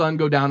let the sun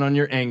go down on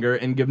your anger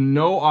and give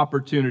no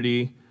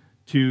opportunity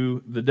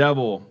to the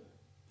devil.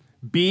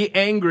 Be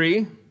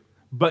angry,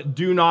 but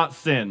do not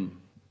sin.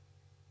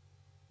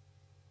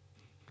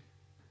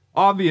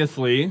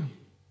 Obviously,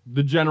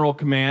 the general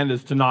command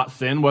is to not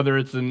sin, whether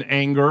it's in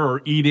anger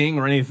or eating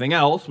or anything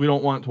else. We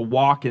don't want to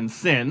walk in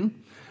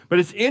sin. But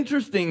it's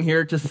interesting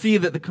here to see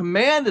that the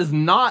command is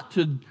not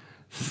to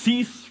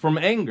cease from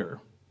anger.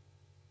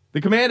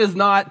 The command is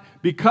not,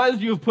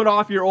 because you've put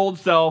off your old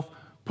self,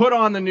 put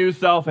on the new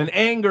self, and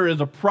anger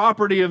is a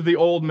property of the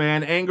old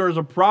man. Anger is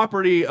a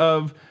property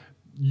of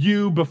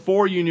you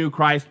before you knew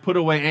Christ. Put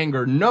away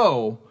anger.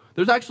 No,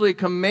 there's actually a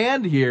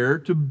command here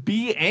to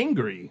be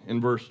angry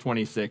in verse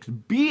 26.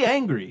 Be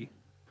angry.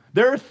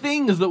 There are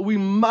things that we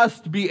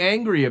must be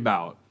angry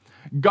about.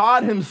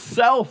 God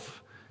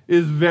himself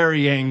is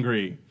very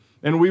angry,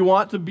 and we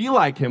want to be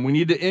like him. We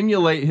need to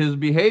emulate his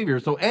behavior.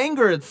 So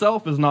anger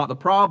itself is not the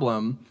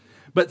problem,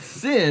 but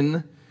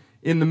sin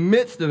in the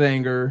midst of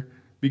anger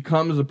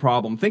becomes a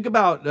problem. Think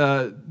about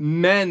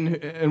men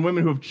and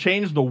women who have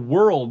changed the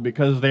world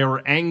because they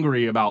were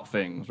angry about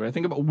things, right?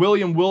 Think about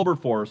William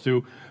Wilberforce,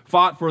 who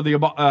fought for the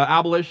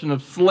abolition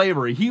of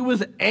slavery. He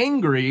was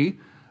angry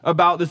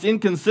about this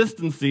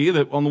inconsistency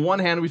that on the one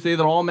hand we say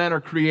that all men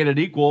are created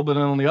equal, but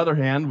on the other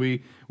hand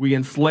we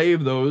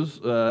enslave those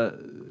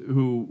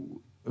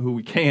who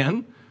we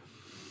can.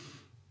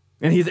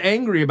 And he's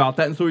angry about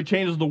that, and so he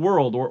changes the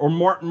world. Or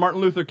Martin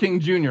Luther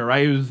King Jr.,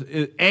 right? Who's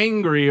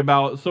angry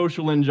about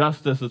social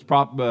injustice that's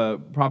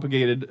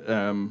propagated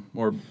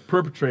or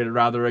perpetrated,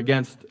 rather,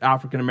 against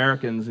African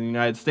Americans in the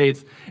United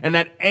States. And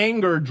that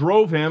anger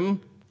drove him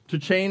to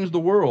change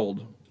the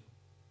world.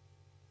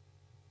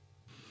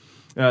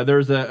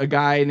 There's a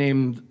guy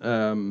named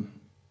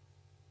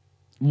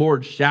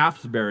Lord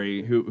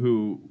Shaftesbury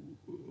who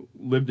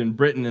lived in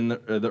Britain in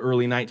the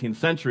early 19th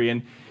century,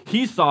 and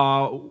he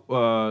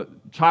saw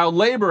child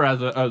labor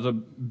as a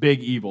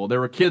big evil. There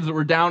were kids that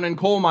were down in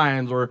coal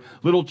mines, or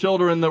little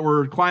children that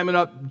were climbing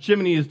up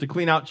chimneys to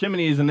clean out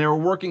chimneys, and they were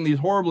working these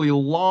horribly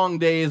long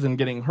days and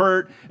getting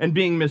hurt and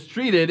being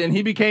mistreated, and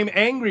he became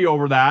angry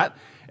over that,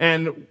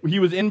 and he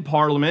was in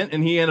Parliament,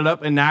 and he ended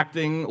up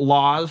enacting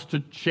laws to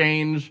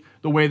change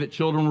the way that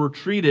children were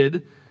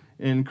treated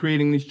in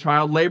creating these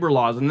child labor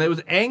laws. And it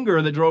was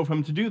anger that drove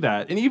him to do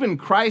that. And even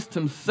Christ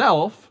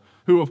himself,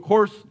 who of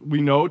course we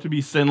know to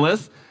be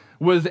sinless,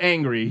 was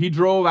angry. He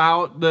drove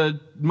out the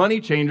money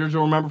changers,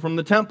 you'll remember from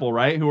the temple,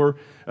 right? Who were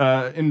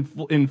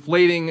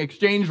inflating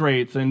exchange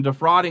rates and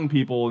defrauding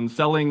people and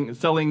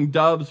selling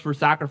doves for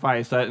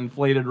sacrifice at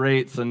inflated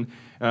rates. And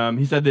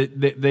he said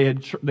that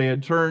they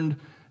had turned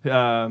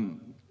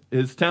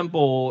his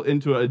temple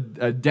into a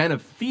den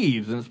of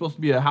thieves, and it's supposed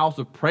to be a house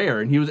of prayer.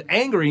 And he was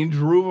angry and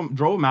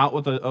drove him out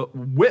with a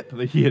whip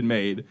that he had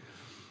made.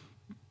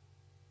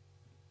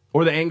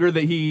 Or the anger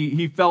that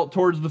he felt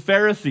towards the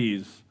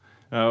Pharisees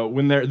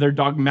when their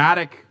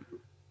dogmatic,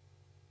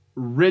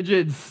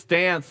 rigid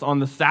stance on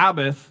the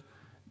Sabbath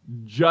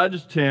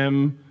judged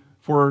him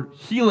for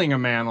healing a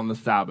man on the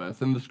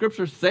Sabbath. And the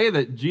scriptures say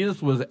that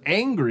Jesus was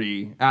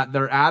angry at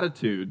their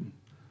attitude,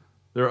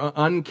 their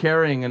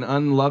uncaring and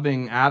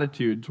unloving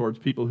attitude towards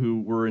people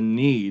who were in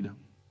need.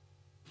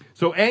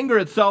 So anger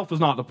itself is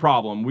not the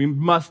problem. We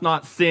must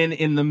not sin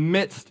in the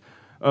midst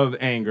of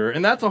anger.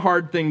 And that's a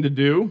hard thing to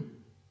do.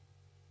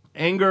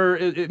 Anger,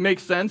 it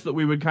makes sense that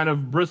we would kind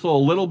of bristle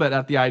a little bit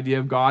at the idea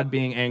of God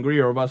being angry,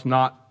 or of us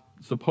not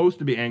supposed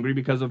to be angry,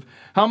 because of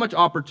how much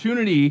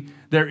opportunity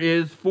there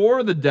is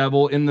for the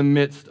devil in the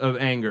midst of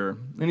anger.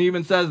 And he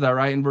even says that,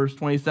 right, in verse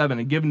 27,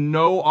 and give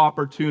no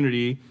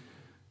opportunity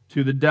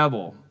to the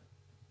devil.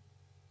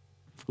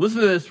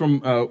 Listen to this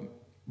from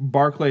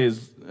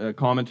Barclay's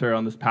commentary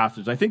on this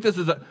passage. I think this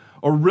is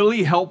a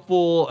really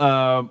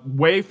helpful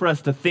way for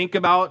us to think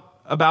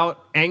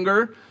about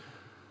anger.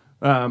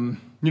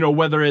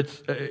 Whether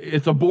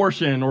it's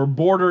abortion or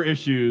border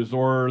issues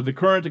or the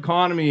current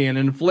economy and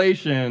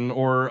inflation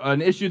or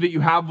an issue that you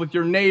have with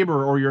your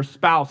neighbor or your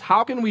spouse.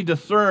 How can we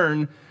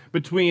discern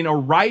between a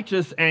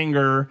righteous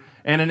anger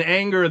and an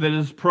anger that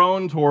is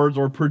prone towards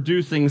or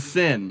producing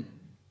sin?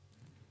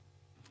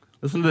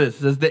 Listen to this.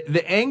 It says,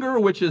 the anger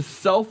which is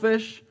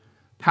selfish,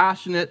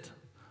 passionate,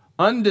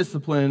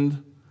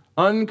 undisciplined,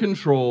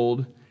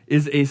 uncontrolled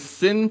is a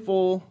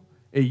sinful,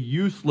 a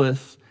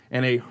useless,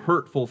 and a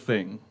hurtful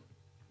thing,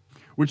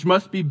 which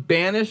must be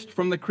banished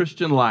from the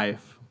Christian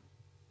life.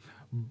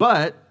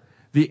 But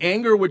the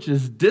anger which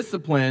is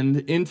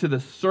disciplined into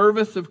the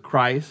service of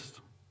Christ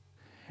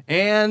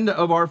and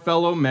of our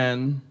fellow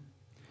men,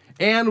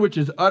 and which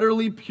is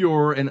utterly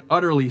pure and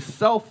utterly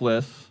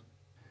selfless,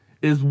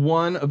 is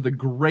one of the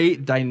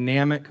great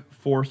dynamic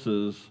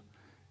forces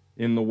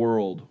in the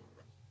world.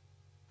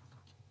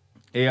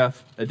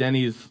 A.F.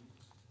 Adeni's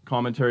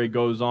commentary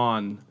goes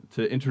on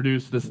to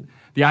introduce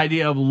the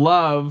idea of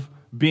love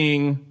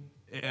being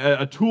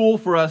a tool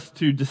for us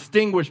to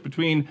distinguish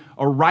between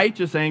a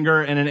righteous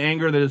anger and an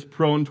anger that is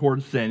prone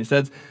towards sin. He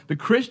says, the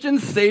Christian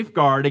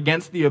safeguard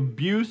against the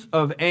abuse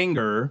of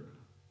anger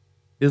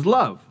is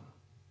love.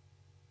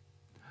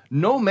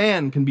 No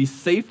man can be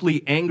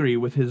safely angry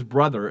with his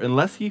brother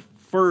unless he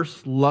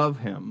first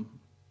love him.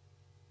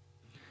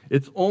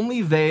 It's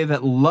only they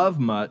that love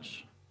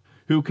much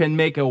who can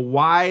make a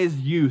wise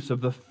use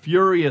of the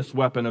furious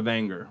weapon of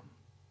anger.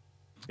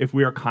 If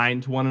we are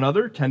kind to one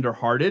another,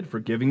 tender-hearted,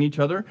 forgiving each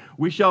other,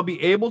 we shall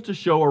be able to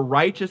show a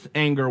righteous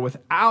anger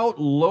without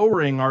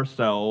lowering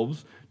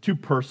ourselves to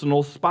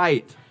personal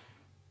spite.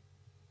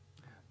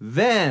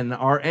 Then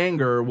our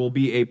anger will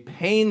be a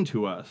pain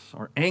to us.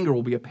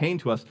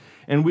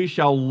 And we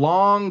shall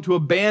long to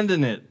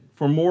abandon it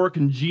for more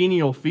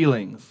congenial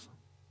feelings.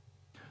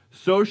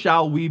 So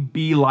shall we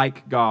be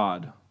like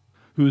God,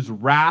 whose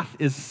wrath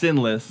is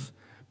sinless,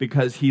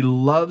 because he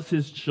loves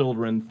his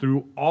children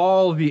through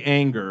all the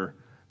anger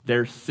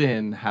their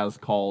sin has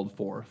called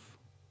forth.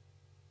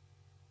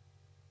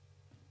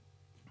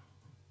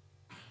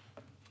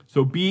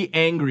 So be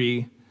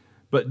angry,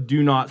 but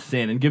do not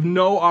sin, and give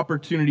no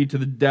opportunity to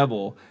the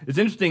devil. It's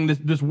interesting,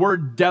 this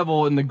word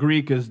devil in the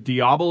Greek is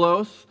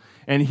diabolos,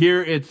 and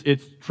here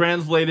it's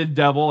translated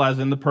devil as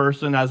in the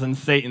person, as in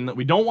Satan, that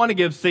we don't want to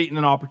give Satan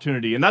an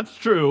opportunity, and that's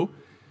true.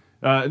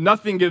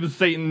 Nothing gives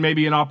Satan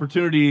maybe an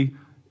opportunity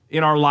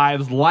in our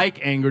lives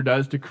like anger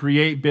does to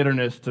create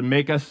bitterness, to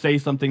make us say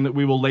something that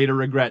we will later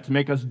regret, to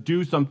make us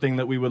do something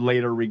that we would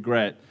later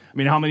regret. I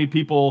mean, how many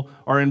people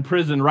are in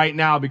prison right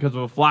now because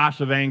of a flash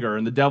of anger,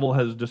 and the devil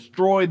has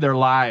destroyed their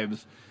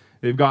lives?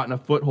 They've gotten a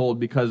foothold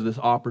because of this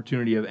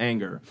opportunity of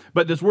anger.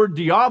 But this word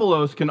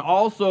diabolos can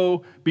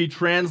also be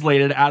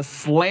translated as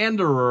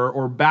slanderer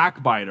or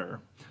backbiter.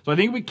 So I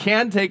think we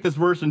can take this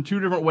verse in two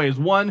different ways.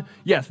 One,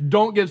 yes,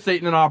 don't give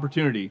Satan an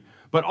opportunity.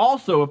 But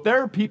also, if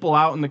there are people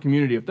out in the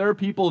community, if there are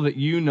people that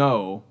you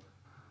know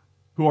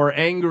who are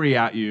angry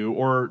at you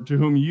or to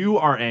whom you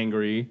are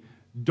angry,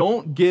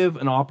 don't give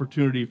an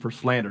opportunity for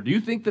slander. Do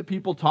you think that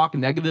people talk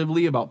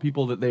negatively about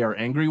people that they are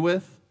angry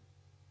with?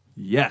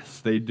 Yes,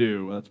 they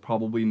do. That's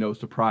probably no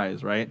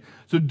surprise, right?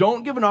 So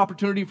don't give an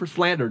opportunity for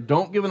slander.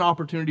 Don't give an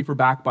opportunity for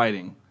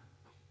backbiting.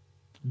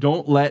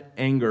 Don't let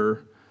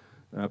anger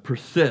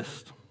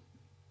persist.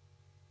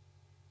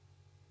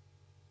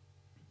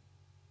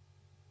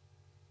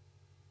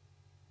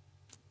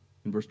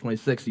 In verse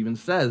 26 even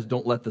says,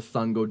 don't let the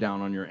sun go down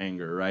on your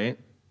anger, right?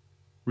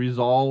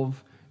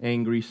 Resolve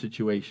angry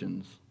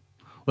situations.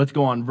 Let's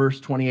go on, verse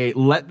 28.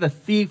 Let the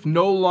thief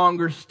no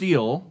longer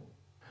steal,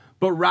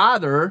 but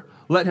rather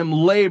let him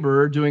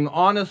labor doing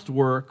honest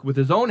work with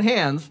his own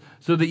hands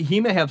so that he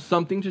may have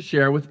something to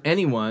share with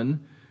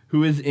anyone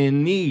who is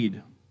in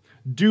need.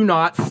 Do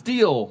not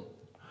steal.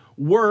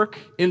 Work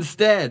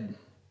instead.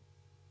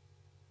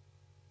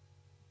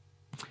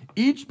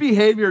 Each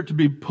behavior to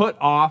be put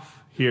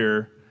off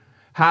here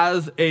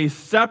has a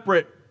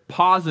separate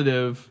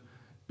positive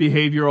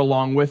behavior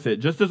along with it.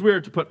 Just as we are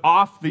to put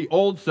off the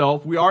old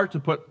self, we are to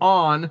put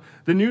on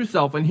the new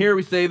self. And here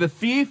we say the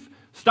thief,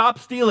 stop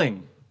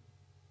stealing.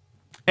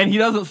 And he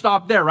doesn't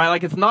stop there, right?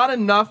 Like, it's not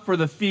enough for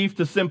the thief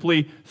to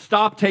simply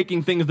stop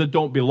taking things that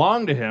don't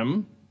belong to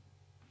him.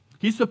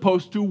 He's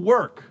supposed to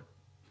work.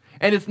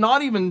 And it's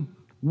not even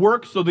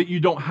work so that you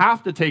don't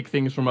have to take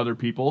things from other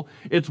people.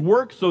 It's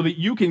work so that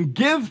you can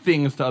give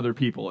things to other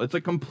people. It's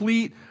a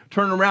complete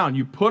turnaround.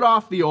 You put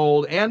off the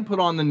old and put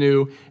on the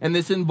new, and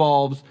this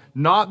involves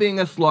not being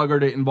a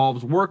sluggard. It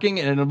involves working,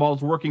 and it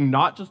involves working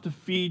not just to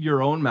feed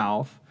your own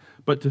mouth,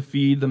 but to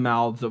feed the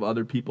mouths of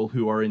other people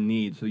who are in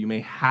need, so you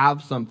may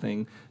have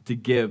something to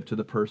give to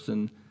the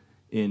person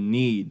in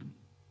need.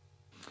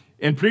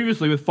 And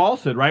previously with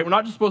falsehood, right? We're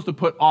not just supposed to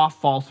put off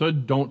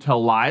falsehood, don't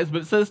tell lies,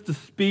 but it says to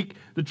speak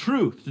the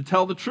truth, to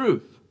tell the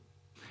truth.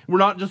 We're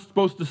not just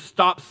supposed to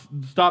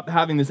stop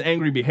having this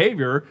angry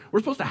behavior.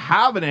 We're supposed to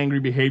have an angry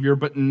behavior,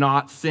 but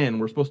not sin.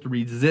 We're supposed to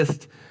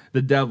resist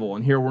the devil.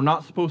 And here we're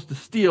not supposed to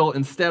steal.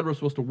 Instead, we're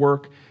supposed to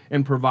work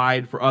and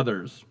provide for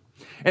others.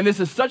 And this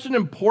is such an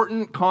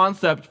important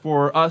concept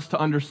for us to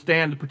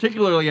understand,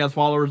 particularly as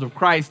followers of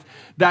Christ,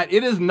 that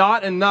it is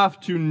not enough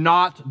to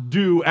not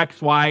do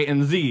X, Y,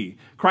 and Z.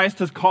 Christ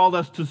has called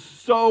us to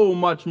so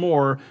much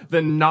more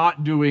than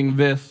not doing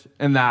this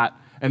and that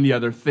and the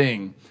other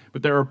thing.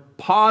 But there are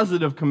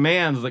positive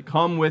commands that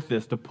come with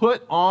this, to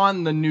put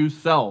on the new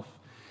self.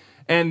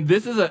 And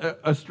this is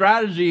a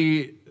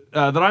strategy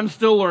that I'm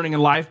still learning in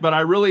life, but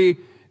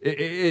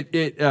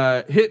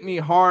it hit me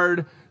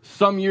hard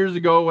some years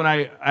ago when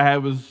I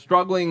was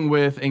struggling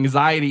with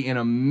anxiety in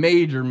a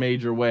major,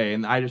 major way.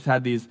 And I just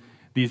had these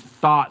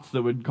thoughts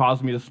that would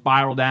cause me to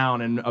spiral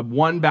down. And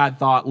one bad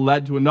thought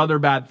led to another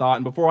bad thought.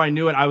 And before I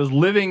knew it, I was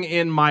living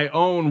in my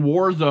own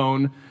war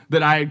zone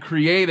that I had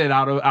created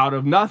out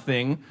of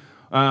nothing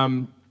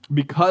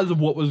because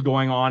of what was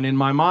going on in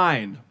my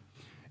mind.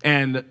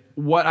 And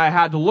what I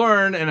had to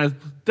learn, and I'm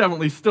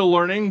definitely still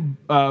learning,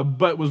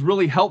 but was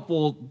really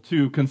helpful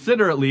to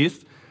consider at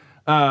least,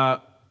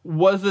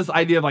 was this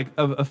idea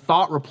of a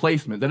thought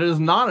replacement, that it is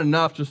not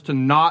enough just to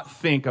not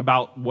think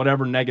about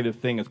whatever negative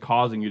thing is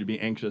causing you to be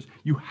anxious.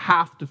 You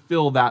have to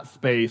fill that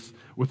space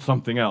with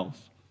something else.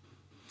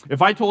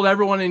 If I told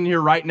everyone in here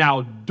right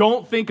now,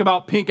 don't think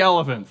about pink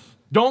elephants,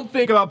 don't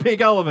think about pink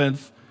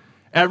elephants,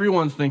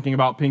 everyone's thinking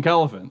about pink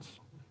elephants.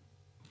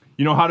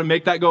 You know how to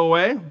make that go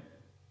away?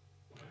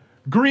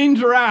 Green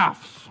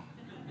giraffes,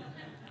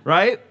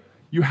 right?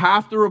 You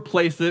have to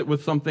replace it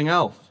with something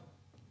else.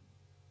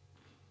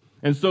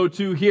 And so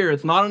too here,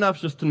 it's not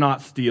enough just to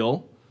not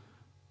steal.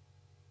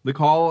 The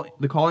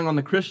calling on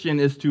the Christian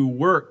is to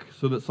work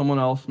so that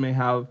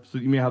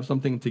you may have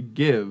something to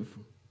give.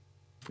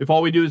 If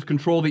all we do is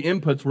control the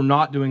inputs, we're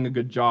not doing a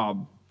good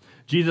job.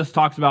 Jesus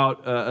talks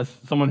about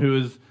someone who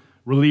is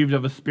relieved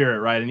of a spirit,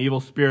 right? An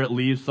evil spirit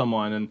leaves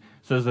someone and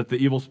says that the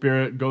evil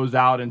spirit goes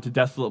out into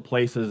desolate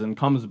places and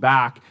comes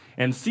back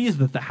and sees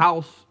that the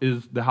house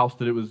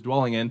that it was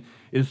dwelling in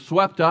is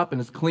swept up and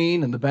is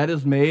clean and the bed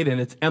is made and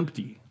it's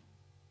empty.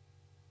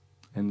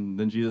 And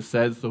then Jesus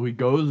says, so he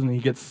goes and he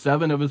gets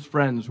 7 of his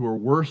friends who are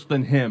worse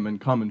than him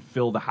and come and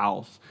fill the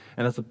house.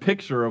 And it's a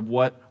picture of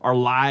what our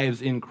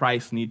lives in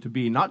Christ need to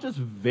be, not just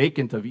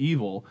vacant of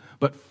evil,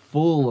 but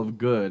full of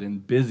good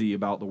and busy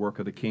about the work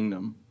of the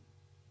kingdom.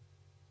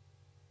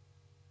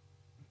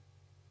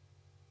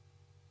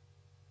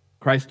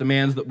 Christ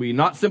demands that we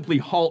not simply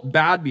halt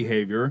bad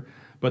behavior,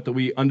 but that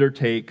we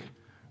undertake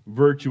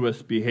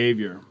virtuous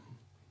behavior.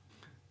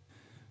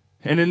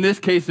 And in this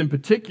case in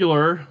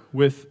particular,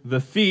 with the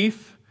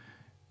thief,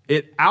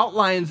 it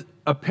outlines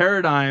a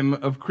paradigm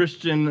of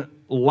Christian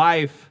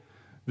life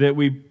that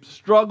we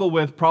struggle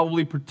with,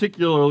 probably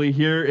particularly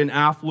here in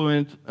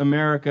affluent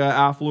America,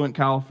 affluent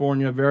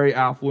California, very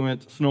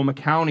affluent Sonoma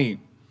County.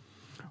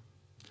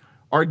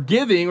 Our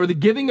giving, or the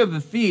giving of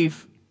the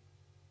thief,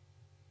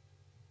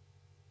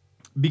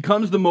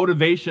 becomes the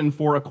motivation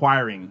for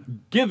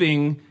acquiring.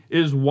 Giving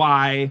is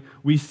why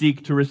we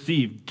seek to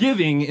receive.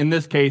 Giving, in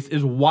this case,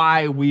 is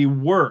why we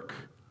work,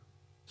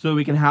 so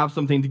we can have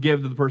something to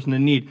give to the person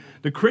in need.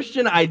 The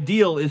Christian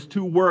ideal is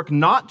to work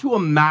not to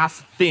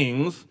amass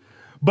things,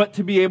 but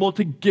to be able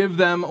to give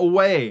them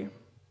away.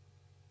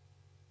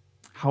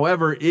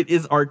 However, it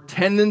is our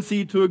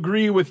tendency to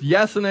agree with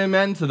yes and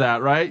amen to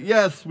that, right?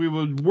 Yes, we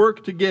would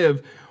work to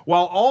give,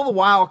 while all the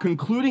while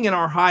concluding in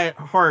our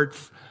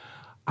hearts,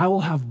 I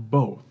will have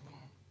both.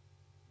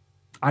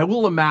 I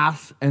will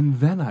amass and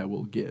then I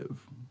will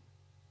give.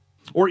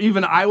 Or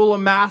even I will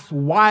amass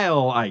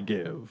while I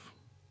give.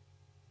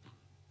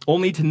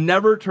 Only to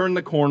never turn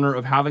the corner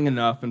of having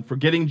enough and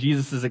forgetting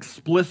Jesus'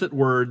 explicit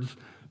words,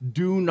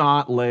 do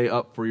not lay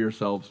up for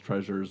yourselves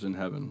treasures in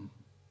heaven.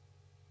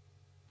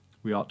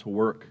 We ought to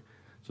work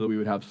so that we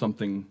would have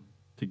something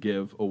to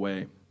give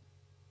away.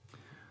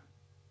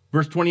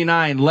 Verse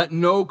 29, let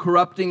no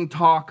corrupting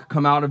talk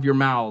come out of your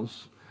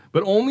mouths,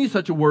 but only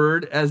such a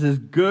word as is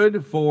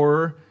good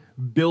for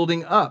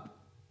building up,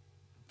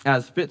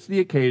 as fits the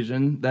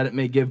occasion, that it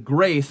may give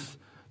grace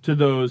to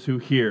those who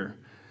hear.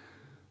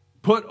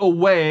 Put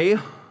away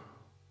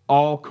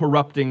all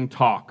corrupting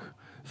talk.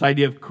 This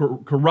idea of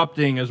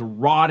corrupting as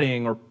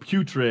rotting or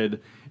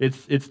putrid.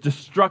 It's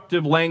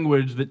destructive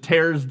language that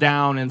tears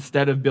down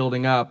instead of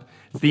building up.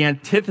 It's the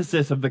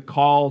antithesis of the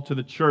call to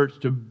the church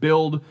to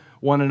build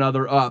one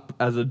another up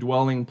as a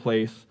dwelling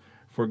place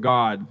for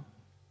God.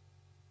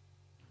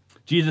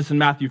 Jesus in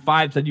Matthew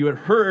 5 said, you had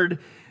heard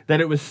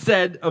that it was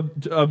said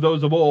of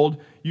those of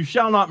old, you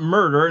shall not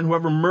murder, and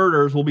whoever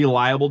murders will be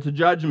liable to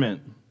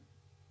judgment.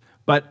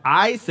 But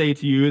I say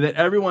to you that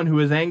everyone who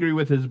is angry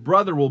with his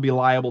brother will be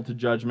liable to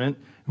judgment.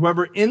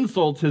 Whoever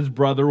insults his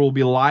brother will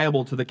be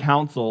liable to the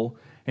council.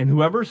 And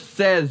whoever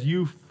says,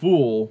 you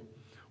fool,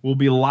 will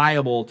be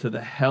liable to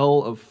the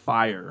hell of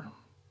fire.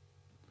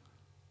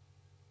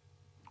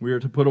 We are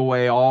to put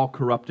away all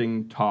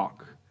corrupting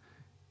talk.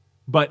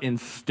 But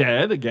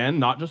instead, again,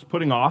 not just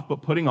putting off,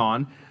 but putting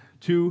on,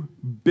 to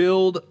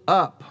build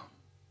up.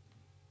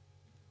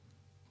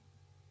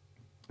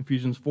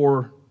 Ephesians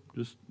 4,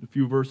 just a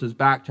few verses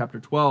back, chapter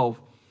 12,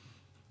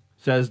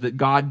 says that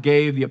God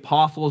gave the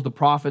apostles, the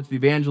prophets, the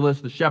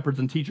evangelists, the shepherds,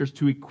 and teachers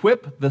to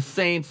equip the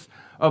saints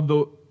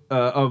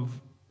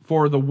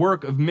for the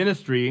work of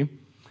ministry,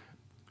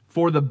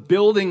 for the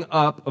building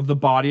up of the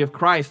body of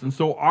Christ. And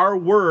so our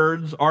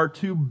words are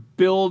to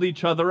build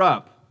each other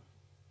up.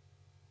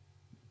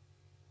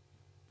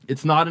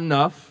 It's not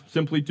enough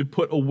simply to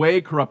put away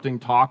corrupting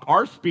talk.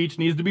 Our speech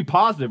needs to be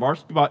positive. Our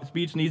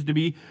speech needs to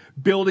be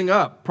building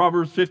up.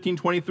 Proverbs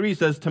 15:23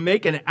 says, to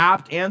make an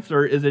apt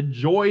answer is a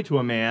joy to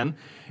a man,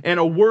 and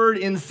a word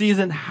in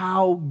season,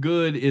 how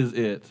good is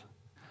it?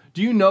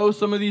 Do you know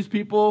some of these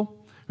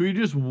people who you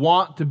just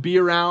want to be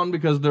around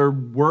because their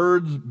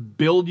words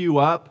build you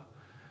up?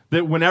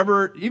 That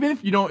whenever, even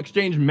if you don't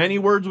exchange many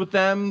words with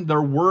them,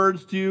 their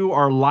words to you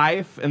are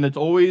life, and it's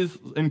always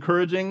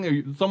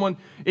encouraging. Someone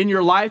in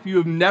your life you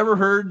have never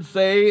heard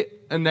say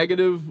a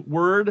negative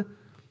word,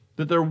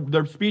 that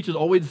their speech is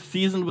always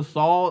seasoned with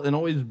salt and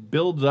always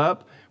builds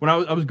up. When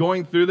I was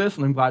going through this,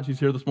 and I'm glad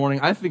she's here this morning,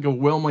 I think of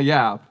Wilma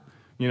Yap.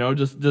 You know,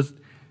 just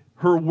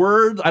her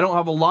words, I don't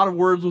have a lot of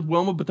words with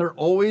Wilma, but they're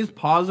always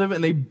positive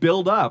and they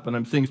build up. And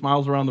I'm seeing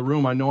smiles around the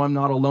room. I know I'm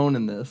not alone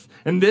in this.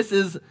 And this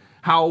is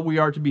how we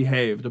are to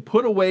behave, to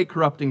put away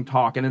corrupting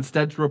talk and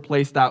instead to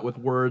replace that with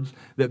words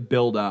that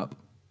build up.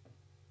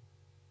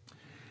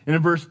 And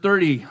in verse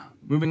 30,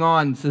 moving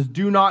on, it says,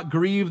 do not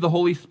grieve the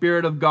Holy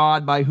Spirit of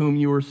God by whom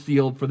you were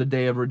sealed for the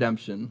day of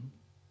redemption.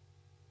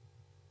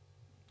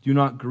 Do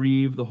not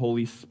grieve the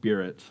Holy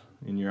Spirit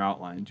in your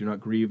outline. Do not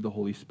grieve the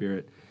Holy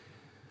Spirit.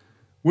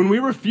 When we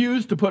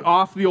refuse to put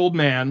off the old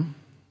man,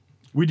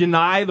 we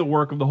deny the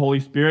work of the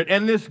Holy Spirit,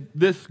 and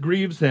this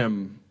grieves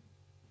him.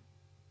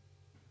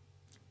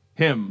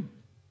 Him.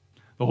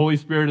 The Holy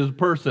Spirit is a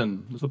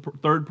person. It's the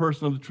third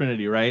person of the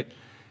Trinity, right?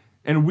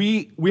 And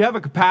we have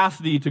a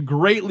capacity to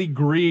greatly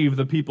grieve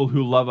the people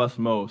who love us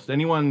most.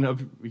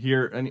 Anyone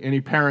here,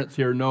 any parents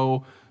here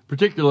know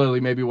particularly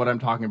maybe what I'm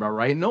talking about,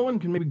 right? No one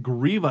can maybe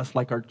grieve us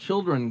like our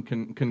children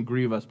can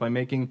grieve us by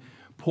making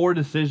poor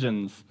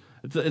decisions.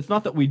 It's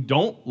not that we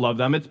don't love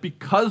them, it's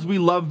because we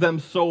love them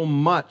so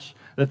much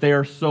that they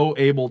are so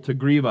able to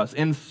grieve us.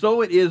 And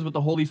so it is with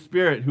the Holy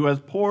Spirit, who has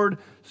poured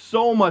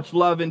so much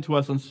love into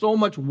us and so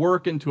much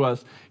work into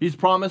us. He's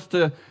promised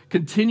to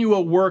continue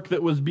a work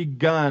that was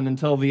begun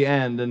until the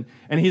end.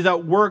 And he's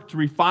at work to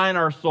refine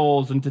our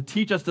souls and to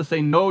teach us to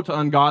say no to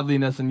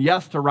ungodliness and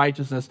yes to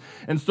righteousness.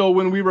 And so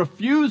when we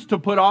refuse to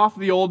put off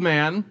the old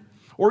man,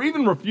 or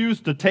even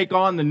refuse to take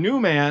on the new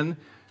man,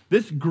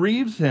 this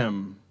grieves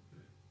him.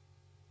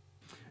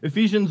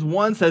 Ephesians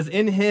 1 says,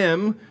 in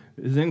him,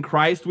 is in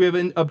Christ, we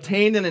have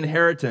obtained an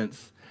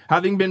inheritance,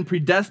 having been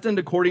predestined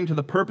according to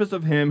the purpose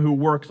of him who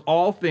works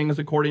all things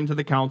according to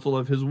the counsel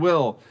of his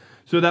will,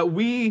 so that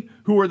we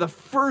who were the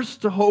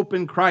first to hope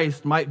in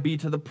Christ might be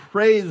to the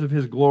praise of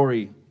his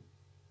glory.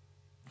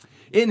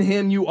 In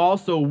him you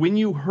also, when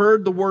you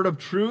heard the word of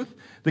truth,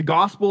 the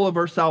gospel of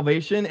our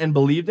salvation, and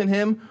believed in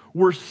him,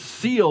 were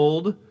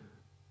sealed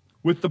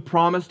with the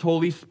promised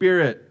Holy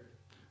Spirit,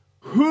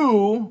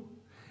 who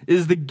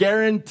is the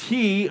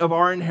guarantee of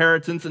our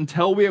inheritance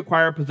until we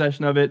acquire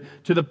possession of it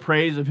to the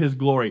praise of his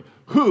glory.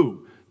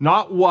 Who,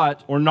 not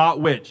what or not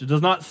which. It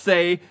does not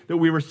say that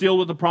we were sealed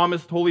with the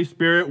promised Holy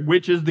Spirit,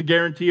 which is the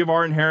guarantee of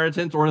our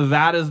inheritance, or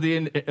that is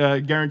the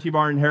guarantee of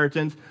our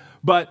inheritance,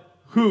 but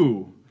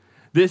who.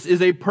 This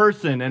is a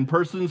person, and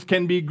persons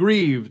can be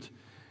grieved.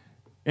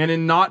 And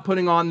in not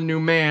putting on the new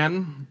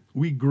man,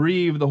 we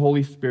grieve the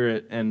Holy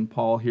Spirit. And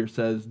Paul here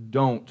says,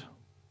 do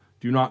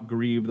not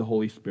grieve the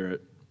Holy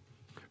Spirit.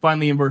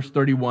 Finally, in verse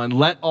 31,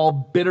 let all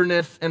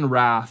bitterness and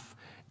wrath,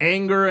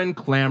 anger and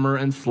clamor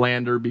and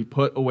slander be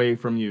put away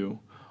from you,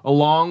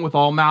 along with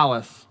all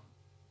malice.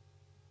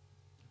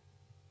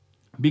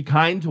 Be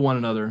kind to one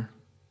another,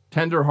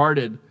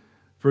 tender-hearted,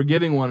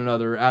 forgiving one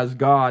another, as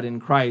God in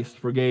Christ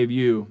forgave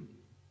you.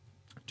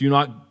 Do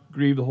not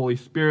grieve the Holy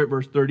Spirit,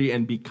 verse 30,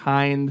 and be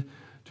kind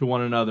to one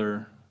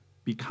another.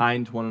 Be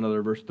kind to one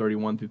another, verse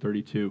 31 through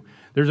 32.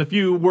 There's a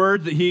few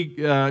words that he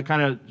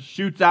kind of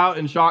shoots out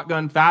in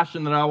shotgun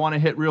fashion that I want to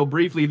hit real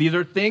briefly. These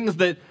are things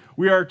that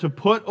we are to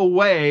put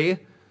away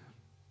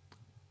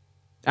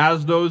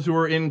as those who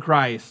are in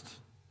Christ,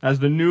 as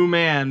the new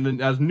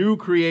man, as new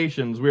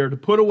creations. We are to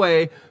put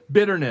away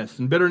bitterness,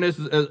 and bitterness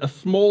is a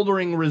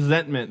smoldering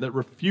resentment that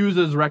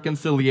refuses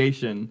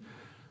reconciliation.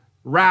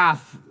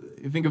 Wrath,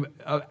 you think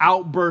of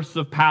outbursts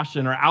of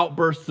passion or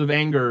outbursts of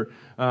anger.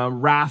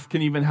 Wrath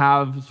can even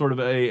have sort of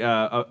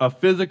a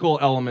physical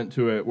element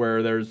to it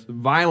where there's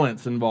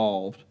violence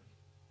involved.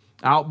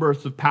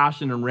 Outbursts of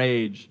passion and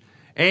rage.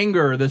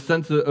 Anger, the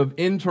sense of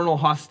internal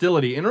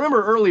hostility. And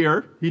remember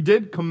earlier, he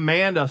did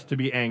command us to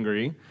be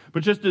angry,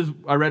 but just as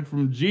I read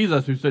from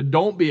Jesus, who said,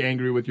 don't be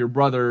angry with your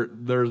brother,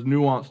 there's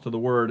nuance to the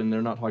word, and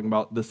they're not talking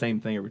about the same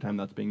thing every time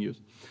that's being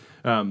used.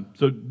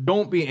 So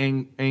don't be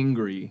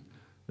angry.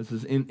 This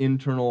is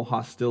internal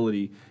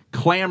hostility.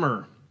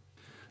 Clamor.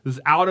 This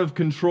out of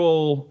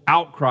control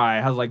outcry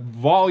has like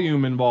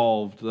volume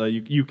involved.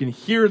 You can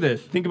hear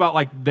this. Think about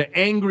like the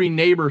angry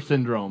neighbor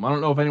syndrome. I don't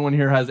know if anyone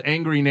here has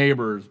angry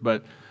neighbors,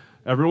 but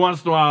every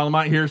once in a while I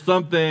might hear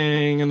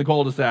something in the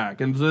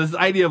cul-de-sac. And so this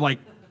idea of like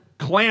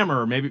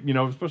clamor, maybe,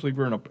 especially if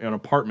you're in an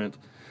apartment,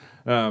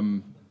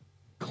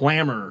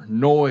 clamor,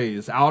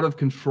 noise, out of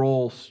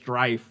control,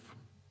 strife,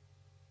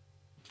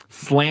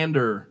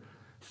 slander,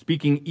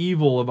 speaking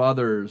evil of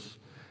others,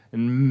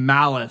 and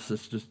malice.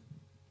 It's just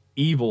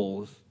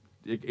evil.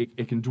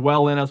 It can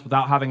dwell in us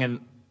without having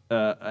an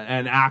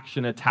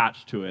action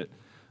attached to it.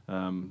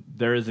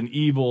 There is an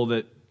evil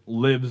that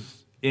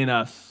lives in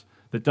us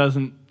that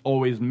doesn't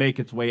always make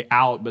its way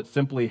out, but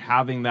simply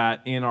having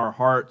that in our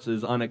hearts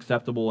is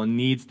unacceptable and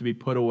needs to be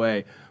put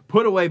away.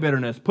 Put away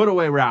bitterness, put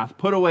away wrath,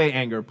 put away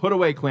anger, put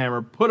away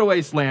clamor, put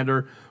away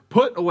slander,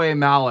 put away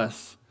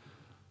malice.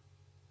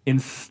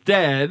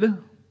 Instead,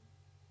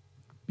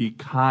 be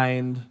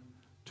kind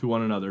to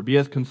one another. Be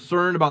as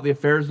concerned about the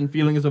affairs and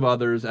feelings of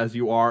others as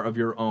you are of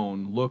your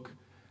own. Look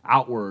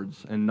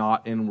outwards and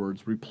not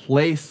inwards.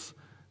 Replace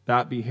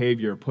that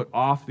behavior. Put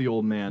off the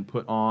old man.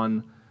 Put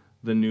on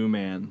the new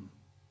man.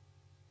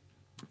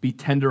 Be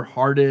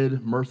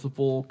tender-hearted,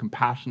 merciful,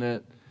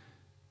 compassionate,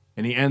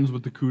 And he ends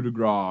with the coup de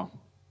grace.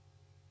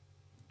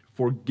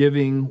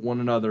 Forgiving one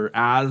another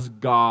as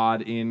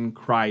God in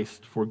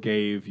Christ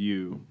forgave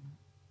you.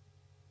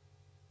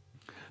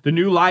 The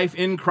new life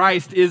in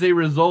Christ is a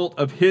result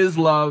of his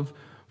love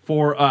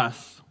for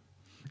us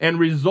and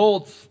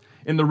results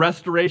in the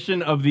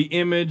restoration of the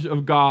image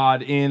of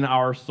God in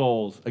our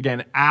souls.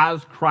 Again,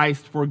 as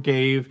Christ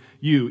forgave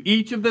you.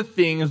 Each of the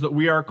things that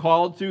we are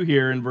called to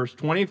here in verse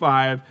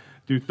 25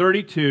 through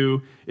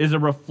 32 is a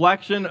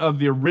reflection of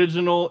the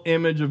original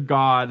image of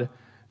God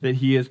that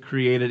he has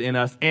created in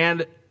us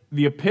and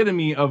the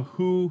epitome of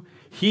who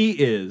he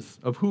is,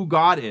 of who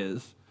God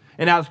is.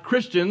 And as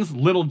Christians,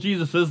 little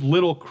Jesuses,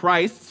 little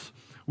Christs,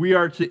 we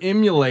are to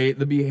emulate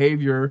the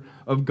behavior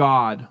of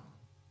God.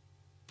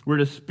 We're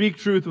to speak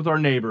truth with our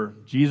neighbor.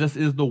 Jesus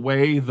is the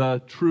way,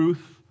 the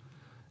truth,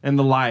 and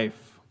the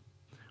life.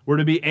 We're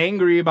to be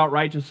angry about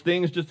righteous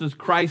things, just as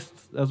Christ,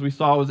 as we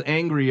saw, was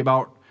angry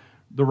about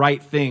the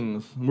right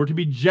things. And we're to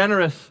be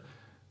generous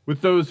with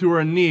those who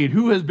are in need.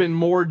 Who has been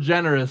more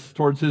generous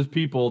towards his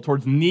people,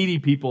 towards needy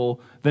people,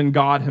 than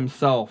God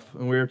himself?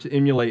 And we are to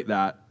emulate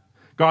that.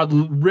 God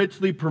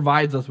richly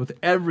provides us with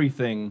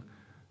everything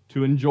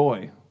to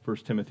enjoy, 1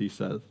 Timothy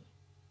says.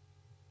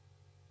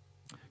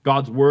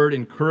 God's word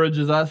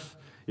encourages us.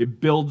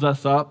 It builds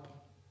us up.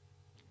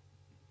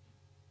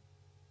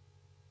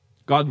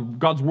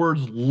 God's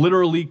words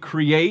literally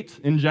create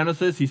in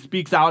Genesis. He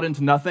speaks out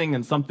into nothing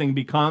and something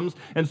becomes.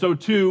 And so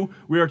too,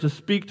 we are to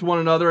speak to one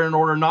another in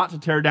order not to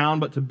tear down,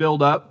 but to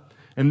build up.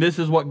 And this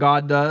is what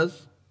God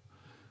does.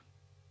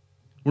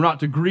 We're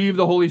not to grieve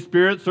the Holy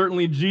Spirit.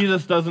 Certainly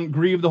Jesus doesn't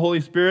grieve the Holy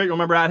Spirit. You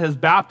remember at his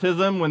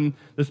baptism when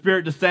the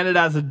Spirit descended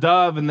as a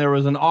dove and there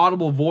was an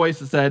audible voice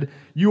that said,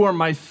 "You are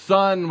my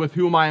Son with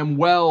whom I am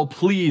well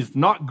pleased."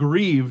 Not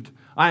grieved,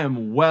 I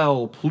am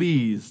well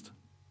pleased.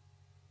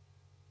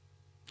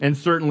 And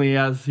certainly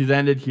as he's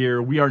ended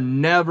here, we are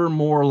never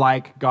more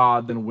like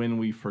God than when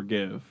we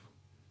forgive.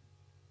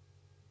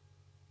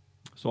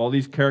 So all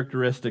these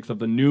characteristics of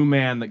the new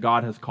man that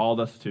God has called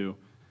us to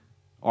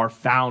are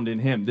found in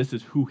him. This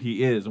is who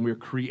he is, and we're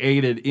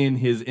created in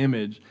his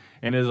image.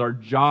 And it is our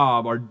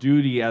job, our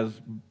duty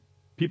as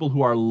people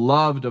who are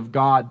loved of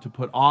God to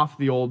put off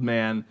the old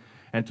man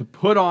and to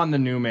put on the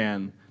new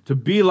man, to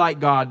be like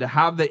God, to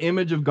have the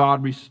image of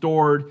God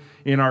restored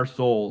in our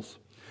souls.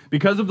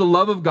 Because of the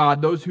love of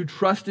God, those who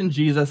trust in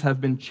Jesus have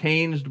been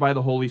changed by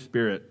the Holy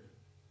Spirit.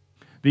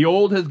 The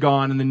old has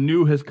gone and the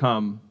new has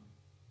come.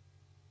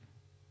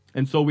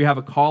 And so we have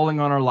a calling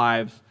on our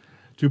lives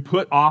to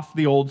put off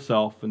the old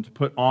self and to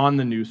put on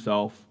the new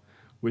self,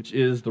 which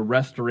is the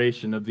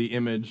restoration of the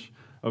image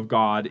of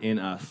God in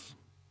us.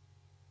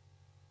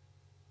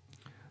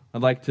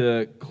 I'd like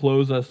to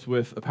close us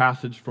with a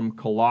passage from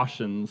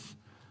Colossians.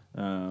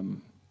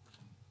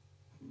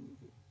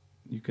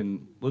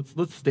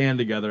 Let's stand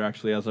together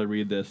actually as I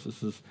read this.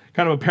 This is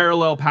kind of a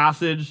parallel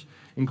passage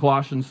in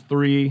Colossians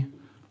 3.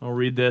 I'll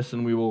read this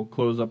and we will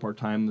close up our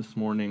time this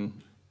morning.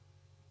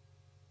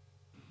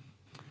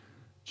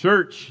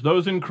 Church,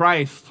 those in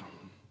Christ,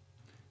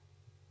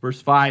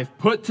 verse 5,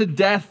 put to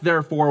death,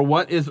 therefore,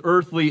 what is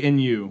earthly in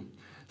you: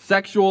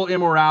 sexual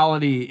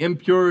immorality,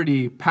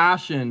 impurity,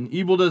 passion,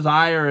 evil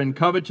desire, and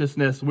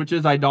covetousness, which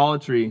is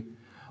idolatry.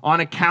 On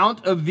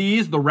account of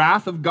these, the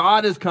wrath of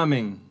God is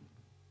coming.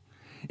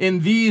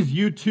 In these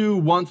you too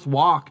once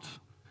walked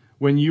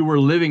when you were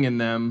living in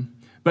them,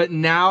 but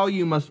now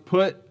you must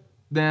put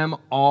them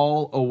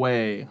all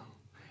away.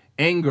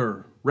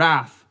 Anger,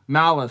 wrath,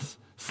 malice,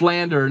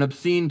 slander, and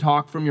obscene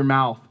talk from your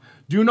mouth.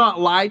 Do not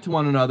lie to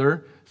one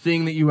another,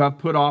 seeing that you have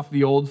put off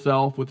the old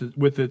self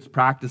with its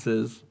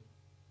practices,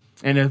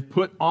 and have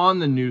put on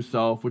the new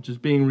self, which is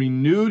being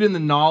renewed in the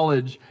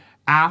knowledge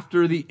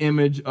after the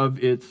image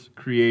of its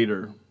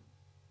creator.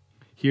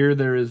 Here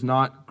there is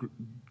not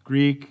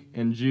Greek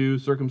and Jew,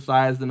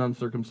 circumcised and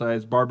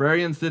uncircumcised,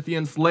 barbarian,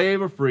 Scythian, slave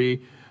or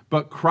free,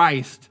 but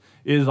Christ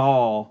is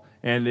all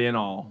and in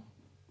all.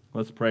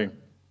 Let's pray.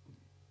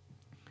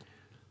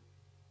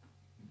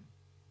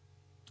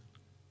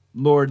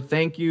 Lord,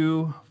 thank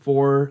you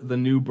for the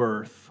new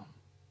birth.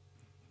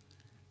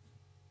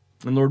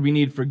 And Lord, we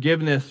need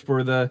forgiveness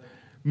for the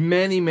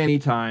many, many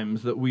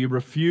times that we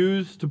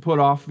refuse to put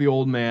off the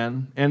old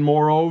man and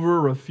moreover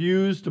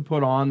refuse to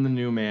put on the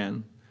new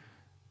man.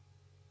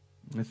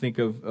 I think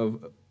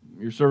of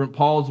your servant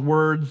Paul's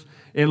words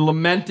in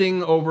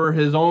lamenting over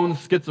his own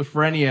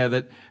schizophrenia,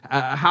 that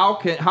how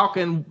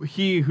can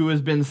he who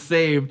has been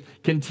saved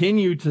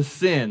continue to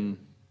sin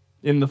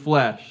in the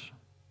flesh?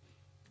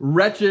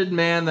 Wretched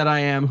man that I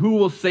am, who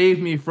will save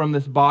me from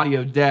this body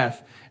of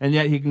death? And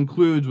yet he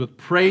concludes with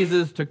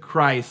praises to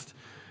Christ,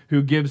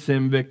 who gives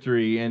him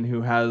victory and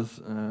who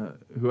has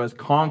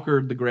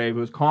conquered the grave, who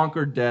has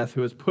conquered death,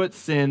 who has put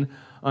sin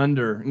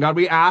under. And God,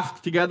 we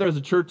ask together as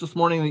a church this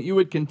morning that you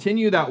would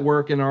continue that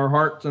work in our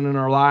hearts and in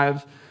our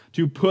lives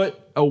to put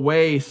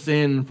away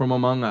sin from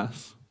among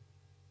us.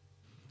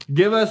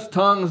 Give us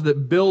tongues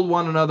that build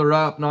one another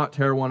up, not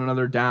tear one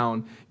another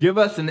down. Give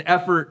us an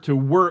effort to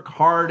work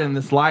hard in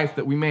this life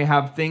that we may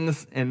have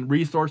things and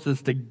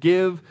resources to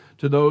give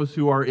to those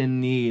who are in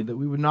need, that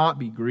we would not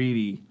be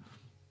greedy.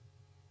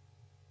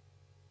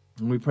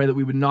 And we pray that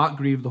we would not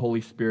grieve the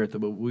Holy Spirit, that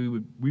we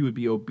would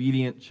be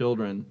obedient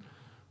children,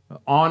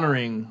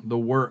 honoring the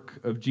work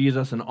of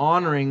Jesus and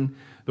honoring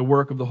the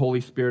work of the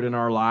Holy Spirit in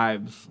our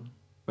lives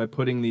by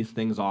putting these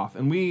things off.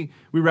 And we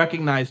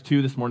recognize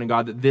too this morning,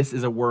 God, that this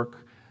is a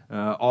work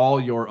all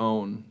your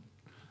own.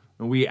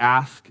 And we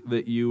ask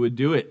that you would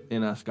do it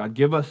in us, God.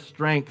 Give us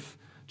strength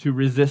to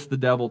resist the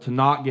devil, to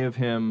not give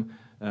him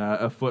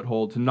a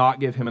foothold, to not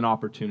give him an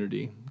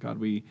opportunity. God,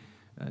 we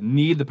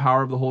need the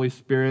power of the Holy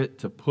Spirit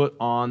to put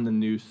on the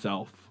new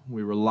self.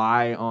 We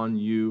rely on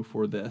you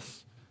for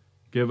this.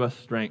 Give us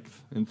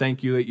strength. And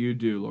thank you that you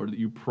do, Lord, that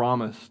you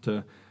promise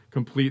to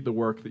complete the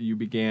work that you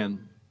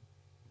began.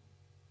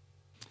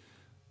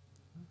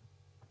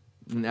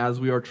 And as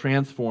we are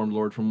transformed,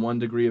 Lord, from one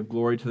degree of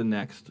glory to the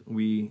next,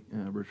 we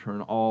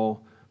return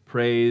all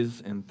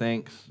praise and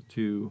thanks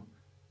to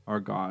our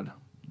God.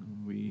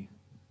 We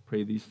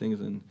pray these things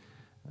in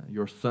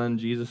your Son,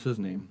 Jesus'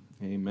 name.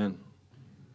 Amen.